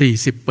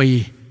40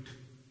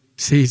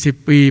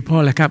 ปีเพราะ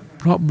อะไรครับ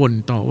เพราะบ่น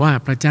ต่อว่า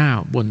พระเจ้า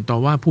บ่นต่อ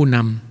ว่าผู้น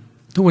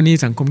ำทุกวันนี้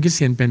สังคมคริสเ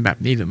ตียนเป็นแบบ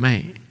นี้หรือไม่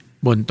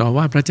บ่นต่อ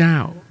ว่าพระเจ้า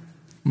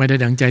ไม่ได้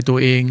ดังใจตัว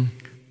เอง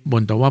บ่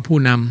นต่อว่าผู้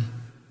น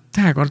ำ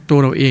ถ้าก็ตัว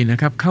เราเองน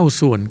ะครับเข้า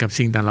ส่วนกับ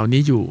สิ่งต่างเหล่า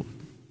นี้อยู่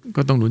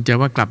ก็ต้องหนุนใจ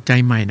ว่ากลับใจ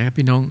ใหม่นะครับ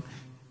พี่น้อง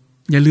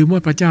อย่าลืมว่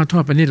าพระเจ้าทอ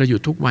ดพระเนตรเราอ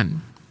ยู่ทุกวัน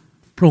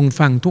พระองค์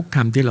ฟังทุกค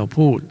ำที่เรา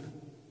พูด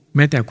แ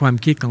ม้แต่ความ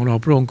คิดของเรา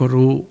พระองค์ก็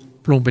รู้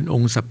พระองค์เป็นอ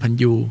งค์สัพพัญ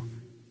ญู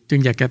จึง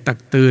อยากจะตัก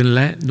เตือนแ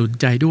ละหนุน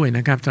ใจด้วยน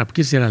ะครับสำหรับค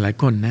ริสเตียนหลาย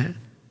คนนะ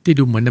ที่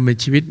ดูเหมือนดำเนิน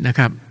ชีวิตนะค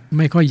รับไ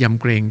ม่ค่อยย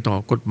ำเกรงต่อ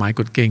กฎหมาย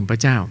กฎเกณฑ์พระ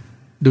เจ้า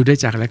ดูได้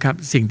จากอะไรครับ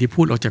สิ่งที่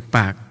พูดออกจากป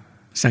าก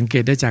สังเก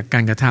ตได้จากกา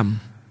รกระท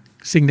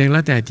ำสิ่งใดแล้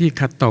วแต่ที่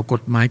ขัดต่อก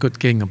ฎหมายกฎ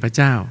เกณฑ์ของพระเ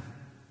จ้า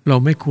เรา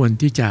ไม่ควร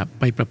ที่จะ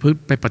ไปประพฤติ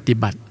ไปปฏิ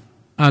บัติ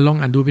ลอง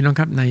อ่านดูพี่น้อง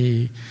ครับใน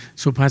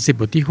สุภาษิต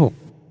บทที่6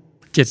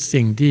 7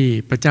สิ่งที่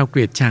พระเจ้าเก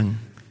ลียดชัง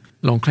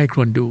ลองใคร่คร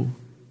วญดู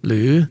ห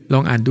รือล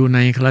องอ่านดูใน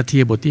กาลาเที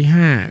ยบทที่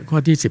5ข้อ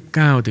ที่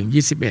19ถึง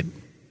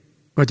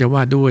21ก็จะว่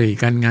าด้วย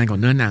การงานของ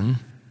เนื้อหนัง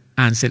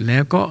อ่านเสร็จแล้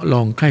วก็ล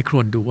องใคร่คร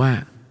วญดูว่า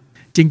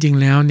จริง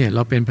ๆแล้วเนี่ยเร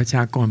าเป็นประช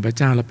ากรพระ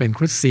เจ้าเราเป็นค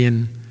ริสเตียน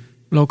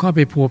เราเข้าไป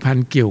พัวพัน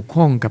เกี่ยว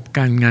ข้องกับก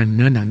ารงานเ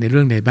นื้อหนังในเ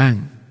รื่องใดบ้าง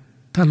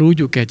ถ้ารู้อ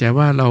ยู่แก่ใจ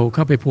ว่าเราเ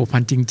ข้าไปผัวพั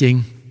นจริง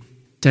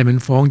ๆใจมัน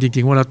ฟ้องจ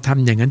ริงๆว่าเราท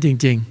ำอย่างนั้นจ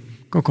ริง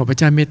ๆก็ขอพระ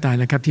เจ้าเมตตา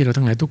นะครับที่เรา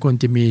ทั้งหลายทุกคน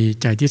จะมี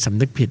ใจที่ส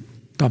ำนึกผิด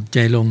ตอบใจ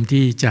ลง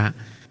ที่จะ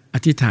อ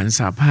ธิษฐานส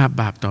าภาพ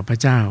บาปต่อพระ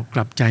เจ้าก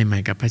ลับใจใหม่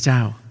กับพระเจ้า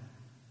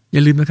อย่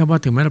าลืมนะครับว่า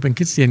ถึงแม้เราเป็นค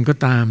ริสเตียนก็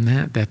ตามนะฮ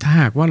ะแต่ถ้า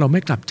หากว่าเราไ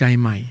ม่กลับใจ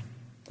ใหม่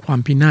ความ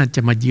พินาศจ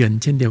ะมาเยือน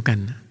เช่นเดียวกัน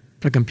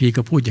พระคัมภีร์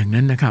ก็พูดอย่าง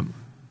นั้นนะครับ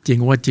จริง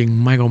ว่าจริง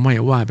ไม่ก็ไม่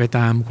ว่าไปต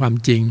ามความ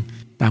จริง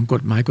ตามก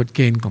ฎหมายกฎเก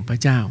ณฑ์ของพระ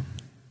เจ้า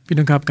พี่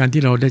น้องครับการ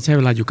ที่เราได้ใช้เ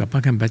วลาอยู่กับพร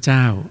ะคำพระเจ้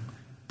า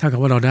ถ้ากับ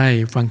ว่าเราได้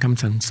ฟังค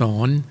ำสั่งสอ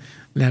น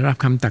และรับ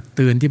คำตักเ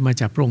ตือนที่มา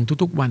จากพระองค์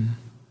ทุกๆวัน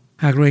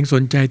หากเราเองส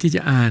นใจที่จ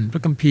ะอ่านพร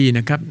ะคัมภีร์น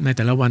ะครับในแ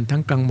ต่ละวันทั้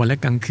งกลางวันและ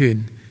กลางคืน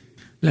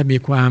และมี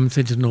ความส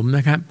นิทสนมน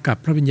ะครับกับ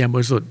พระวิญญาณบ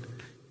ริสุทธิ์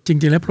จ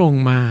ริงๆแล้วพระอง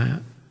ค์มา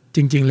จ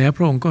ริงๆแล้วพ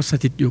ระองค์ก็ส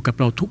ถิตอยู่กับ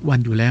เราทุกวัน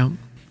อยู่แล้ว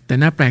แต่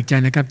น่าแปลกใจ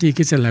นะครับที่ค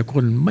ริสเตียนหลายค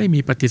นไม่มี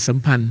ปฏิสัม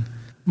พันธ์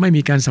ไม่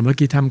มีการสามัค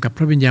คีธรรมกับพ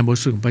ระวิญญาณบริ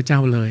สุทธิ์ของพระเจ้า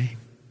เลย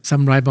ซ้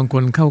ำร้ายบางค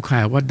นเข้าข่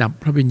ายว่าดับ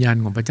พระวิญญาณ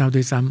ของพระเจ้าด้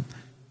วยซ้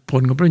ำผ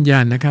ลของพระวิญญา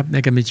ณนะครับใน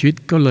การมีชีวิต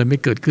ก็เลยไม่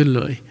เกิดขึ้นเ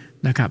ลย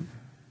นะครับ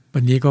วั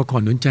นนี้ก็ขอ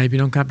หนุนใจพี่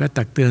น้องครับและ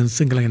ตักเตือน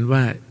ซึ่งกันและกันว่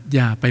าอ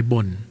ย่าไป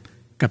บ่น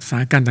กับสถา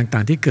นการณ์ต่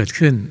างๆที่เกิด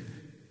ขึ้น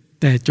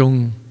แต่จง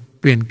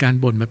เปลี่ยนการ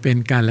บ่นมาเป็น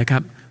การแล้วครั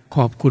บข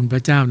อบคุณพร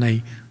ะเจ้าใน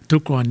ทุ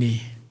กกรณี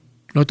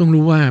เราต้อง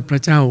รู้ว่าพร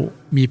ะเจ้า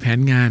มีแผน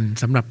งาน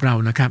สำหรับเรา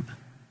นะครับ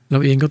เรา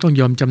เองก็ต้อง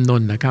ยอมจำน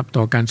นนะครับ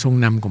ต่อการทรง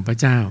นำของพระ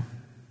เจ้า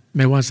ไ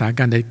ม่ว่าสถานก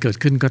ารณ์ใดเกิด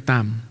ขึ้นก็ตา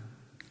ม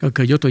ก็เค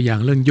ยยกตัวอย่าง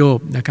เรื่องโยบ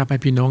นะครับให้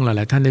พี่น้องหล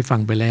ายๆท่านได้ฟั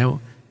งไปแล้ว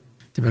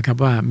ใช่ไหมครับ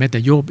ว่าแม้แต่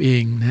โยบเอ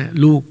งนะ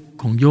ลูก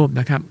ของโยบ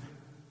นะครับ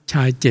ช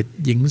าย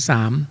7หญิง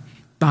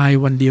3ตาย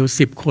วันเดียว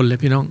10คนเลย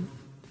พี่น้อง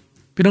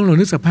ลอง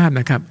นึกสภาพ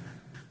นะครับ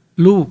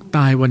ลูกต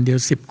ายวันเดียว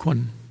10คน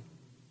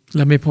แล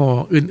ะไม่พอ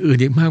อื่น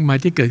ๆอีกมากมาย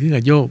ที่เกิดขึ้น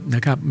กับโยบน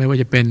ะครับไม่ว่า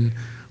จะเป็น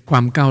ควา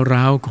มก้าว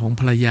ร้าวของ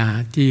ภรรยา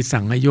ที่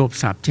สั่งให้โยบ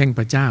สาปแช่งพ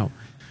ระเจ้า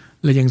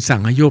และยังสั่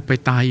งให้โยบไป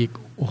ตายอีก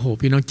โอ้โห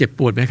พี่น้องเจ็บ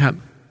ปวดไหมครับ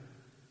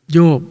โย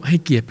บให้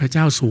เกียรติพระเ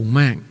จ้าสูง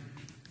มาก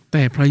แ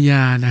ต่ภรรย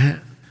านะฮะ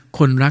ค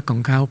นรักขอ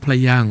งเขาภรร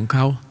ยาของเข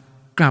า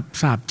กลับ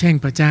สาปแช่ง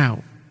พระเจ้า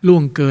ล่ว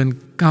งเกิน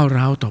ก้าว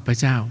ร้าวต่อพระ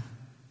เจ้า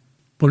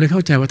ผมเลยเข้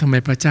าใจว่าทำไม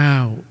พระเจ้า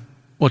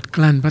อดก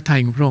ลั้นพระทัย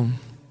ของพระองค์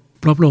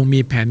เพราะพระองค์มี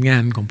แผนงา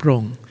นของพระอ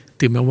งค์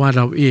ถึงแม้ว่าเ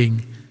ราเอง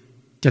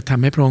จะท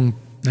ำให้พระองค์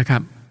นะครั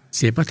บเ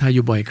สียพระทัยอ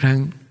ยู่บ่อยครั้ง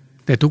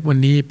แต่ทุกวัน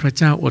นี้พระ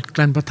เจ้าอดก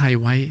ลั้นพระทัย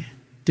ไว้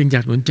จึงอย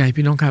ากหนุนใจ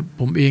พี่น้องครับ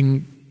ผมเอง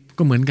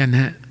ก็เหมือนกัน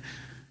ฮะ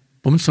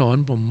ผม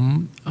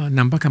น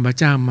ำพระคำพระ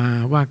เจ้ามา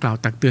ว่ากล่าว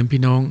ตักเตือน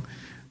พี่น้อง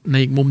ใน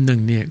อีกมุมหนึ่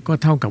งเนี่ยก็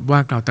เท่ากับว่า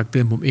กล่าวตักเตื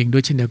อนผมเองด้ว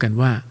ยเช่นเดียวกัน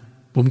ว่า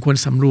ผมควร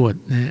สำรวจ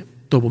นะ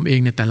ตัวผมเอง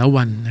ในแต่ละ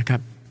วันนะครั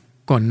บ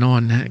ก่อนนอ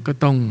นนะก็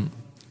ต้อง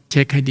เ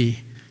ช็คให้ดี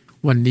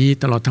วันนี้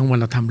ตลอดทั้งวัน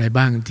เราทำอะไร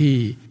บ้างที่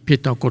ผิด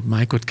ต่อกฎหมา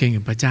ยกฎเกณฑ์ข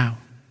องพระเจ้า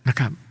นะ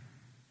ครับ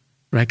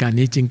รายการ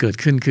นี้จึงเกิด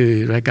ขึ้นคือ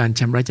รายการ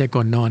ชำระใจก่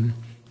อนนอน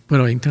เพื่อ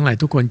เราเองทั้งหลาย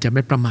ทุกคนจะไ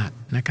ม่ประมาท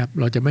นะครับ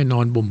เราจะไม่นอ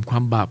นบ่มควา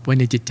มบาปไว้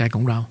ในจิตใจข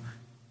องเรา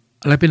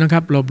อะไรเป็นนะค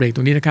รับเราเบรกต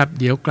รงนี้นะครับ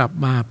เดี๋ยวกลับ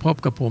มาพบ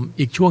กับผม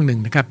อีกช่วงหนึ่ง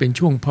นะครับเป็น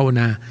ช่วงภาว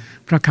นา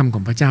พระคำข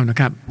องพระเจ้านะ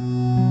ครับ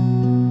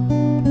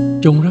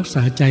จงรักษ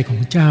าใจขอ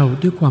งเจ้า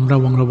ด้วยความระ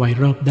วังระไว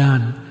รอบด้า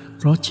น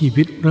เพราะชี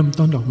วิตเริ่ม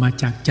ต้นออกมา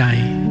จากใจ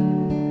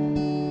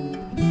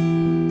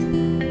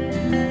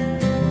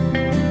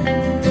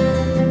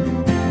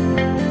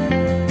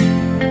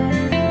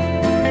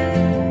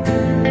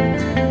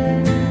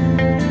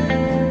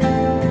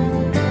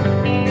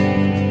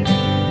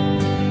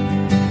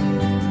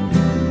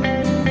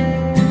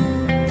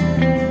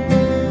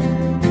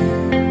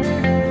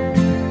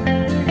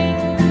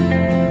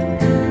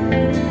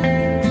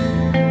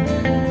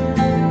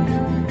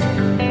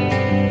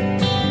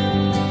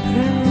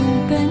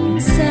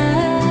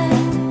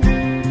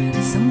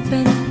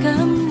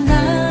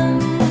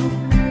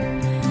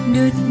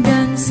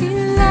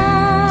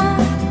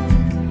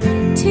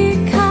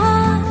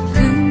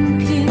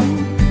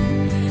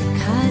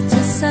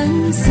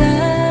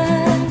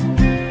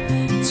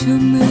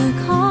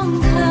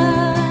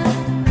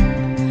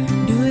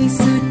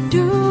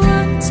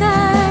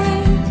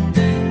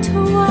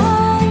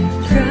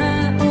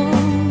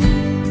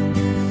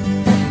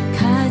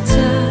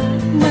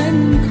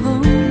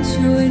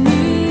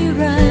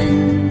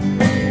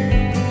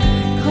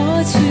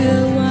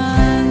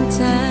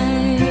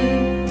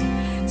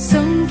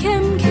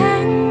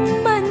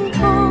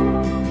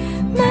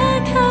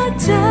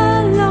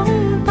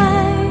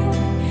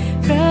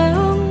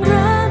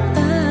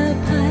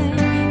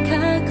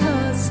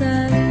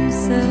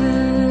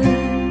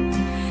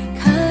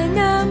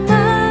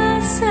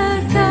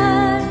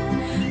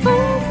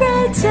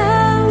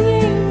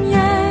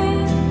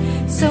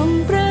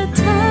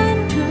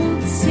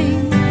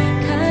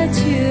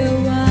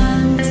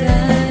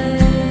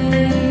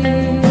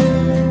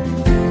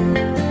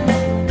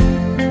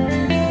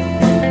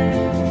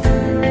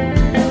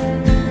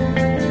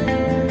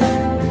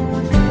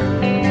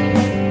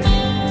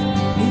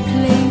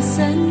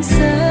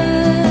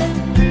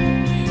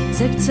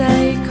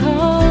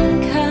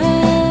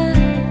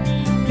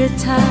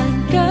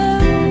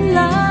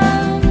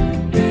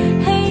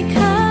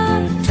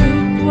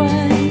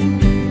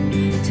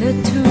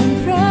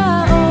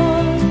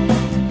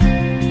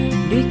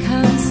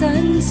สร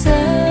ร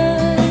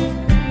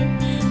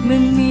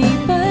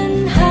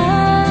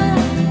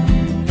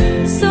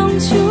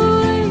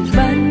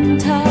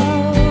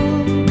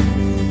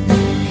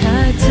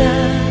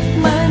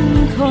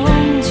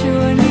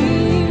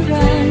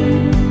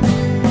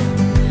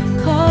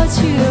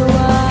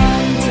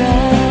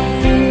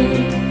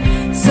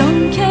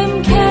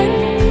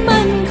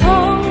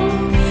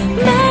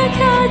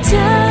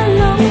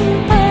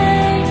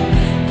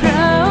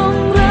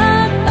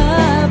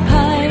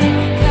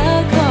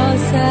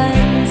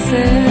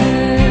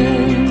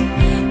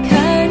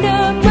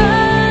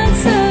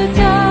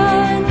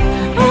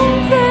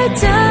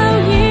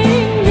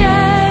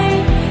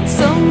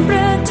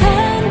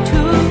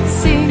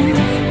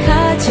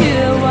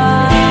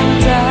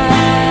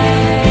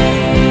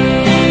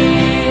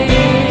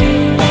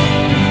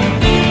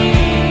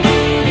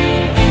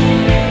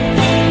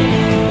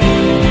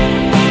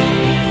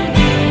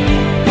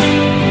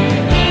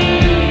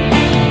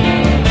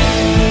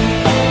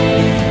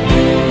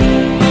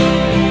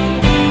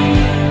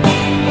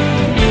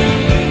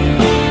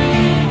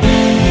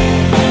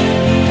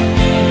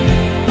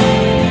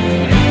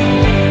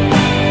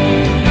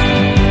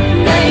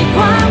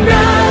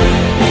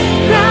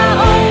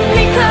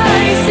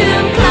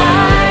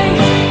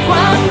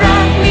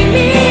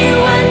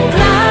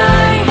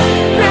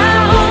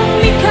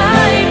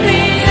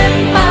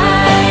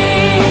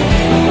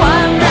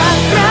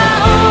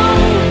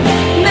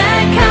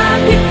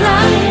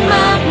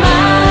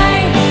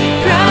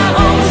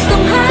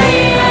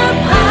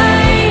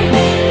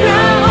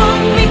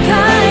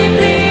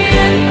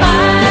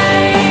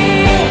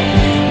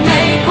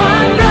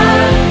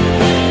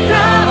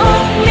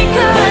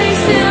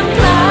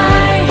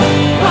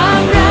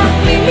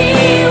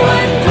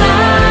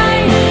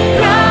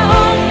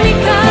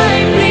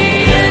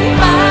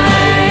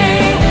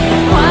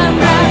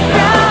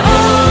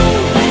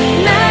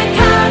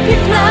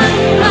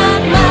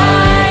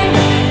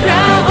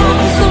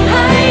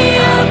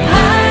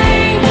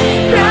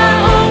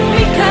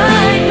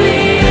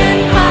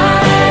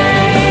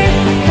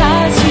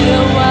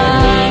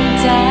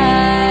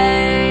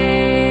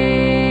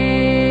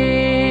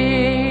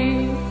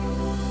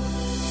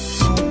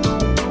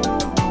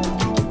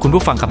คุณ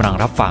ผู้ฟังกำลัง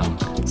รับฟัง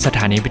สถ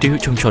านีวิทยุ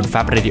ชุมชนแฟ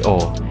บเรดิโอ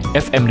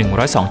FM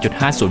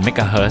 102.50 เมก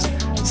ะเฮิรตซ์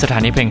สถา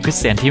นีเพลงคริส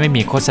เตียนที่ไม่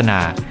มีโฆษณา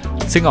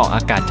ซึ่งออกอ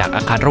ากาศจากอ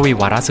าคารระวี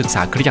วารศึกษ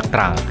าคริสตจักรต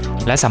รัง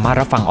และสามารถ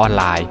รับฟังออน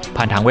ไลน์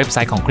ผ่านทางเว็บไซ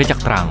ต์ของคริสตจัก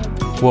รตรัง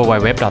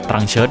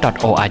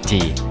www.trangchurch.org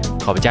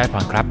ขอพระเจ้าอวยพ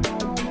รครับ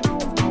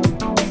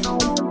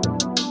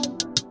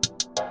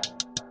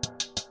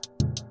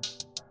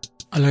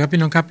เอาละครับพี่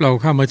น้องครับเรา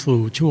เข้ามาสู่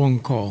ช่วง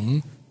ของ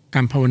ก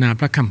ารภาวนา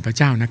พระคำพระ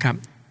เจ้านะครับ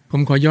ผ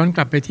มขอย้อนก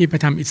ลับไปที่พร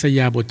ะธรรมอิสย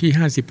าห์บทที่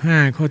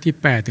55ข้อที่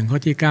8ถึงข้อ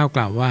ที่9ก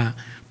ล่าวว่า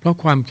เพราะ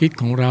ความคิด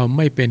ของเราไ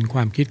ม่เป็นคว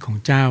ามคิดของ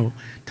เจ้า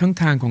ทั้ง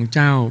ทางของเ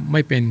จ้าไ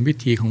ม่เป็นวิ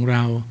ถีของเร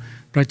า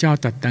พระเจ้า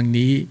ตรัสดัง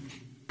นี้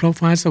เพราะ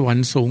ฟ้าสวรร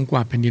ค์สูงกว่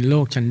าแผ่นดินโล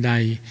กชั้นใด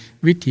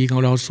วิถีขอ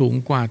งเราสูง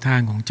กว่าทา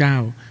งของเจ้า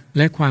แ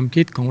ละความ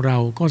คิดของเรา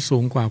ก็สู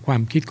งกว่าควา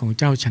มคิดของ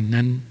เจ้าฉัน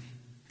นั้น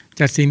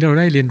จากสิ่งที่เรา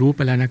ได้เรียนรู้ไป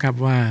แล้วนะครับ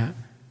ว่า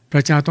พร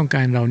ะเจ้าต้องก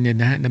ารเราเนี่ย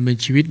นะฮะดำเนิน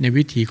ชีวิตใน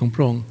วิถีของพ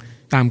ระองค์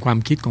ตามความ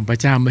คิดของพระ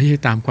เจ้าไม่ใช่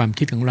ตามความ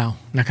คิดของเรา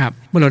นะครับ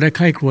เมื่อเราได้ใค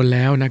ร่ครวญแ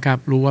ล้วนะครับ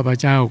รู้ว่าพระ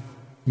เจ้า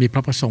มีพร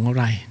ะประสงค์อะ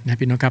ไรนะ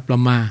พี่น้องครับเรา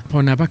มาภา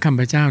วนาพระคำ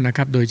พระเจ้านะค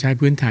รับโดยใช้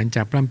พื้นฐานจ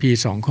ากพระคัมภีร์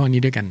2ข้อนี้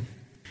ด้วยกัน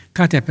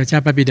ข้าแต่พระเจ้า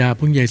พระบิดา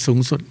ผู้ใหญ่สูง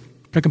สุด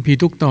พระคัมภีร์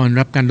ทุกตอน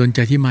รับการดลใจ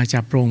ที่มาจา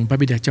กพระองค์พระ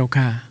บิดาเจ้า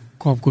ข้า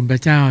ขอบคุณพร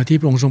ะเจ้าที่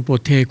พระองค์ทรงโปร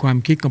ดเทความ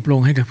คิดของพระอ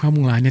งค์ให้กับข้าพ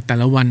งหลายในแต่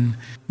ละวัน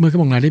เมื่อข้า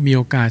พงหลายได้มีโ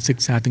อกาสศึก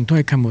ษาถึงถ้อ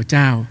ยคำของเ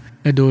จ้า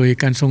และโดย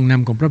การทรงน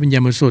ำของพระวิญญา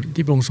ณบริสุทธิ์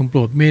ที่พระองค์ทรงโปร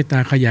ดเมตตา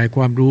ขยายค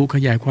วามรู้ข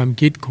ยายความ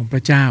คิดของพร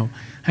ะเจ้า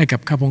ให้กับ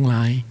ข้าพงหล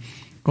าย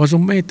ขอทร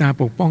งเมตตา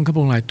ปกป้องข้าพ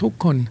งหลายทุก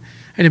คน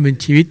ให้ดำเนิน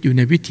ชีวิตอยู่ใ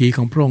นวิถีข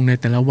องพระองค์ใน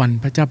แต่ละวัน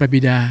พระเจ้าพระ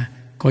บิดา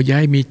ขอย้า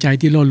ยมีใจ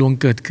ที่ล่อลวง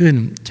เกิดขึ้น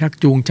ชัก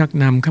จูงชัก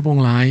นำข้าพง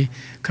หลาย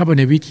เข้าไปใ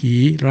นวิถี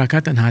ราคะ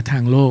ตัณหาทา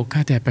งโลกข้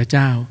าแต่พระเ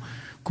จ้า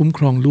คุ้มค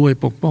รองด้วย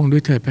ปกป้องด้ว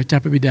ยเถิดพระเจ้า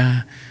พระบิดา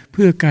เ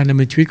พื่อการดำเ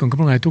นินชีวิตของข้า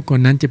พงหลายทุกคน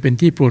นั้นจะเป็น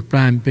ที่โปรดปร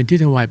านเป็นที่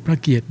ถวายพระ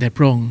เกียรติแด่พ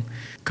ระองค์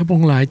ข้าพ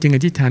งหลายจึงอ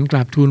ธิษฐานกร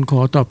าบทูลข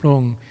อต่อพระอ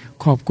งค์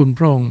ขอบคุณพ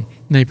ระองค์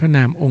ในพระน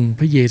ามองค์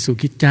พระเยซู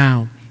คริสต์เจ้า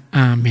อ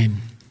าเมน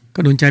ก็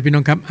หนุนใจพี่น้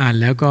องครับอ่าน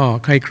แล้วก็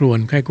ใคร่ครวญ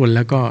แ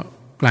ล้วก็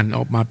กลั่นอ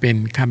อกมาเป็น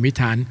คำอธิษ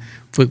ฐาน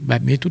ฝึกแบ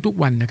บนี้ทุก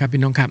ๆวันนะครับ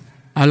พี่น้องครับ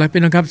เอาละพี่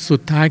น้องครับสุ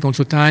ดท้า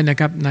ยนะ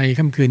ครับใน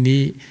ค่ำคืน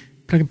นี้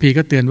พระคัมภีร์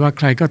ก็เตือนว่าใ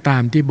ครก็ตา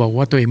มที่บอก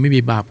ว่าตัวเองไม่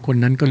มีบาปคน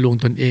นั้นก็ลวง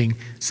ตนเอง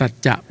สัจ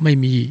จะไม่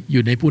มีอ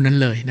ยู่ในผู้นั้น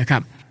เลยนะครั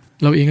บ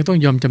เราเองก็ต้อง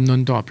ยอมจำนน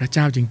ต่อพระเ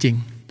จ้าจริง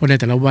ๆเพราะใน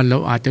แต่ละวันเรา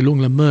อาจจะล่วง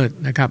ละเมิด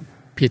นะครับ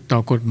ผิดต่อ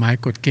กฎหมาย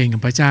กฎเกณฑ์ขอ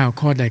งพระเจ้า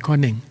ข้อใดข้อ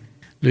หนึ่ง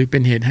หรือเป็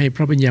นเหตุให้พ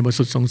ระวิญญาณบริ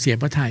สุทธิ์ทรงเสีย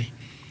พระทัย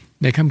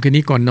ในค่ำคืน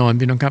นี้ก่อนนอน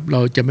พี่น้องครับเร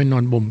าจะไม่นอ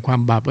นบ่มควา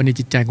มบาปไว้ใน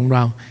จิตใจของเร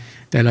า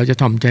แต่เราจะ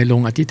ถ่อมใจล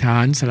งอธิษฐา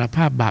นสารภ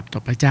าพบาปต่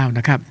อพระเจ้าน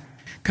ะครับ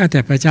ข้าแต่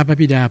พระเจ้าพระ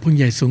บิดาผู้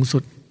ใหญ่สูงสุ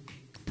ด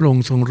พระอง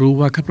ค์ทรงรู้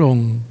ว่าข้าพระอง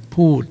ค์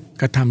พูด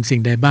กระทำสิ่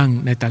งใดบ้าง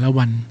ในแต่ละ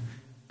วัน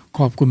ข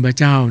อบคุณพระ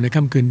เจ้าใน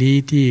ค่ำคืนนี้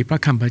ที่พระ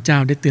คำพระเจ้า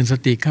ได้เตือนส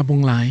ติข้าพ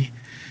งหลาย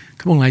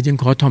จึง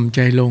ขอถ่อมใจ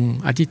ลง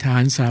อธิษฐา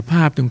นสารภ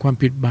าพถึงความ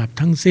ผิดบาป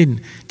ทั้งสิ้น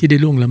ที่ได้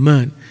ล่วงละเมิ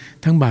ด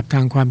ทั้งบาปท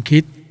างความคิ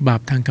ดบา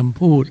ปทางคำ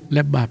พูดแล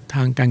ะบาปท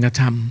างการกระ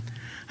ท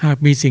ำหาก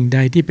มีสิ่งใด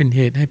ที่เป็นเห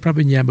ตุให้พระ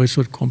วิญญาณบริ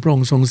สุทธิ์ของพระอง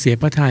ค์ทรงเสีย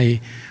พระทัย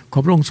ขอ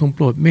พระองค์ทรงโป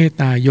รดเมต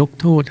ตายก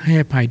โทษให้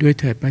อภัยด้วย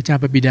เถิดพระเจ้า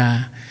พระบิดา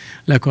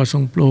และขอทร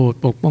งโปรด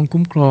ปกป้อง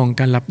คุ้มครอง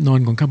การหลับนอน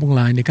ของข้าพงห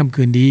ลายในค่ำ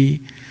คืนนี้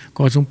ข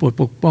อทรงโปรด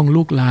ปกป้อง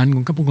ลูกหลานข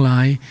องข้าพงหลา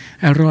ย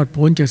ให้รอด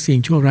พ้นจากสิ่ง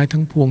ชั่วร้าย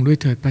ทั้งปวงด้วย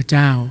เถิดพระเ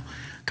จ้า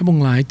ข้าพง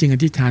หลายจึงอ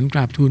ธิษฐานกร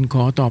าบทูลข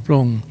อต่อพระ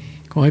องค์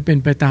ขอให้เป็น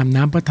ไปตาม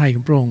น้ำพระทัยข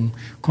องพระองค์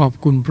ขอบ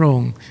คุณพระอ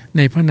งค์ใ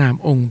นพระนาม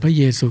องค์พระ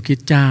เยซูคริส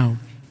ต์เจ้า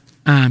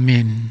อาเม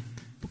น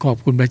ขอบ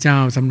คุณพระเจ้า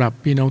สำหรับ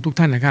พี่น้องทุก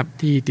ท่านนะครับ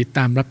ที่ติดต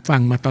ามรับฟั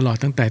งมาตลอด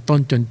ตั้งแต่ต้น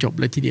จนจบ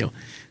เลยทีเดียว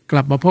ก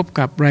ลับมาพบ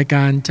กับรายก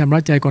ารชำระ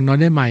ใจก่อนนอน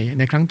ได้ใหม่ใ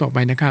นครั้งต่อไป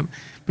นะครับ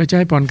พระเจ้า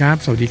ให้พรครับ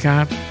สวัสดีครั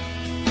บ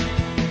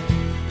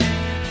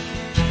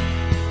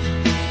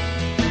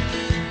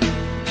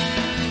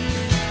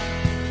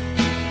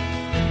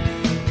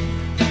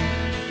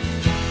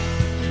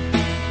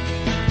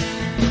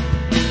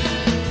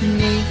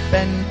นี่เ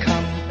ป็นค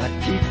ำอ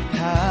ธิษฐ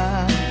า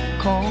น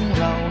ของ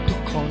เราทุ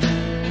กคน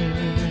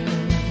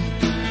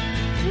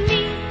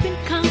นี่เป็น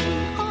ค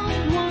ำอ้อน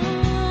วอ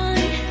น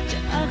จา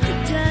ก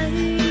ใจ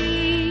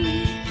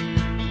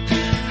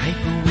ให้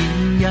พระวิญ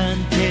ญาณ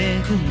เท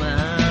เข้ามา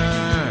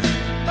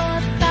เปิ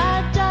ดตา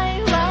ใจ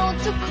เรา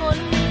ทุกคน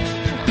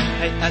ใ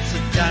ห้อัศ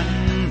จรร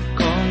ย์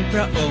ของพร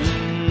ะองค์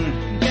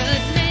เกิ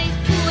ดใน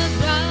พวก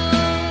เรา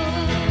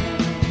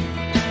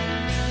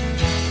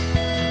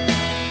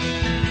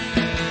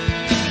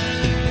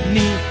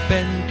นี่เป็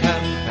นค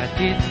ำอ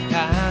ธิษฐ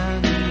า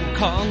น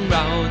ของเร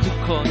าทุก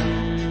คน